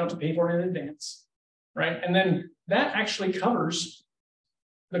closing, so you don't have to pay for it in advance, right? And then that actually covers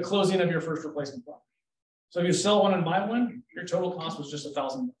the closing of your first replacement property. So if you sell one and buy one, your total cost was just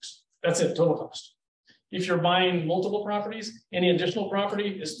 $1,000. That's it, total cost. If you're buying multiple properties, any additional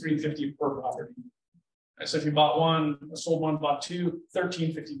property is $350 per property. So if you bought one, sold one, bought two,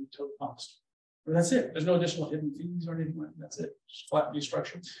 $1,350 total cost. But that's it. There's no additional hidden fees or anything like that. That's it. Just flat fee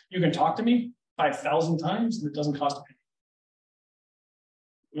structure. You can talk to me 5,000 times and it doesn't cost a penny.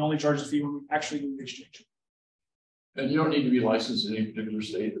 We only charge the fee when we actually do the exchange. And you don't need to be licensed in any particular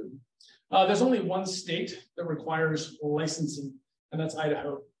state. There's only one state that requires licensing, and that's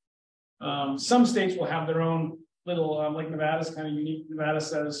Idaho. Some states will have their own little, like Nevada's kind of unique. Nevada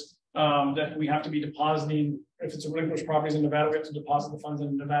says that we have to be depositing, if it's a relinquished properties in Nevada, we have to deposit the funds in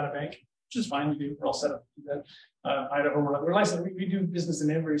a Nevada bank, which is fine. We're all set up to do that. Idaho, we're licensed. We do business in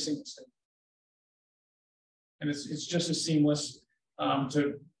every single state. And it's just as seamless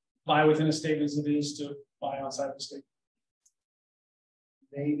to buy within a state as it is to buy outside of the state.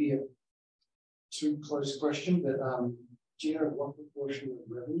 Maybe a too close question, but Jared, what proportion of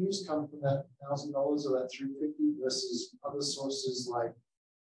revenues come from that $1,000 or that 350 versus other sources like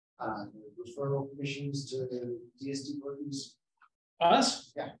referral commissions to the DSD workers?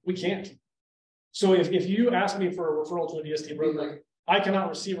 Us? Yeah. We can't. So if you ask me for a referral to a DSD broker, I cannot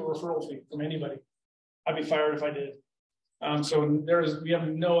receive a referral fee from anybody. I'd be fired if I did. So we have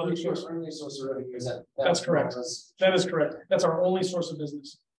no other source. Only source of revenue is that. That's correct. That is correct. That's our only source of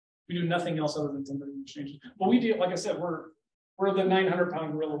business. We do nothing else other than 1031 exchanges. But we deal, like I said, we're the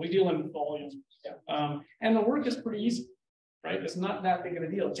 900-pound gorilla. We deal in volume. And the work is pretty easy, right? It's not that big of a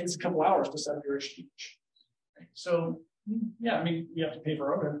deal. It takes a couple hours to set up your exchange. So yeah, I mean, we have to pay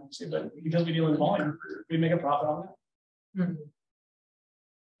for overhead, obviously, but because we deal in volume, we make a profit on that. Mm-hmm.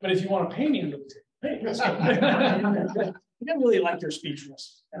 But if you want to pay me under the table, hey, that's good. I don't really like your speech,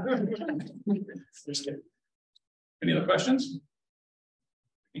 Russ. Just kidding. Any other questions?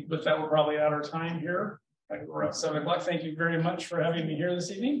 With that, we're probably out of time here. We're at 7 o'clock. Thank you very much for having me here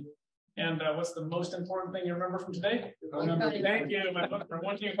this evening. And what's the most important thing you remember from today? Thank you, my book.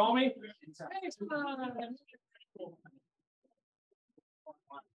 When can you call me?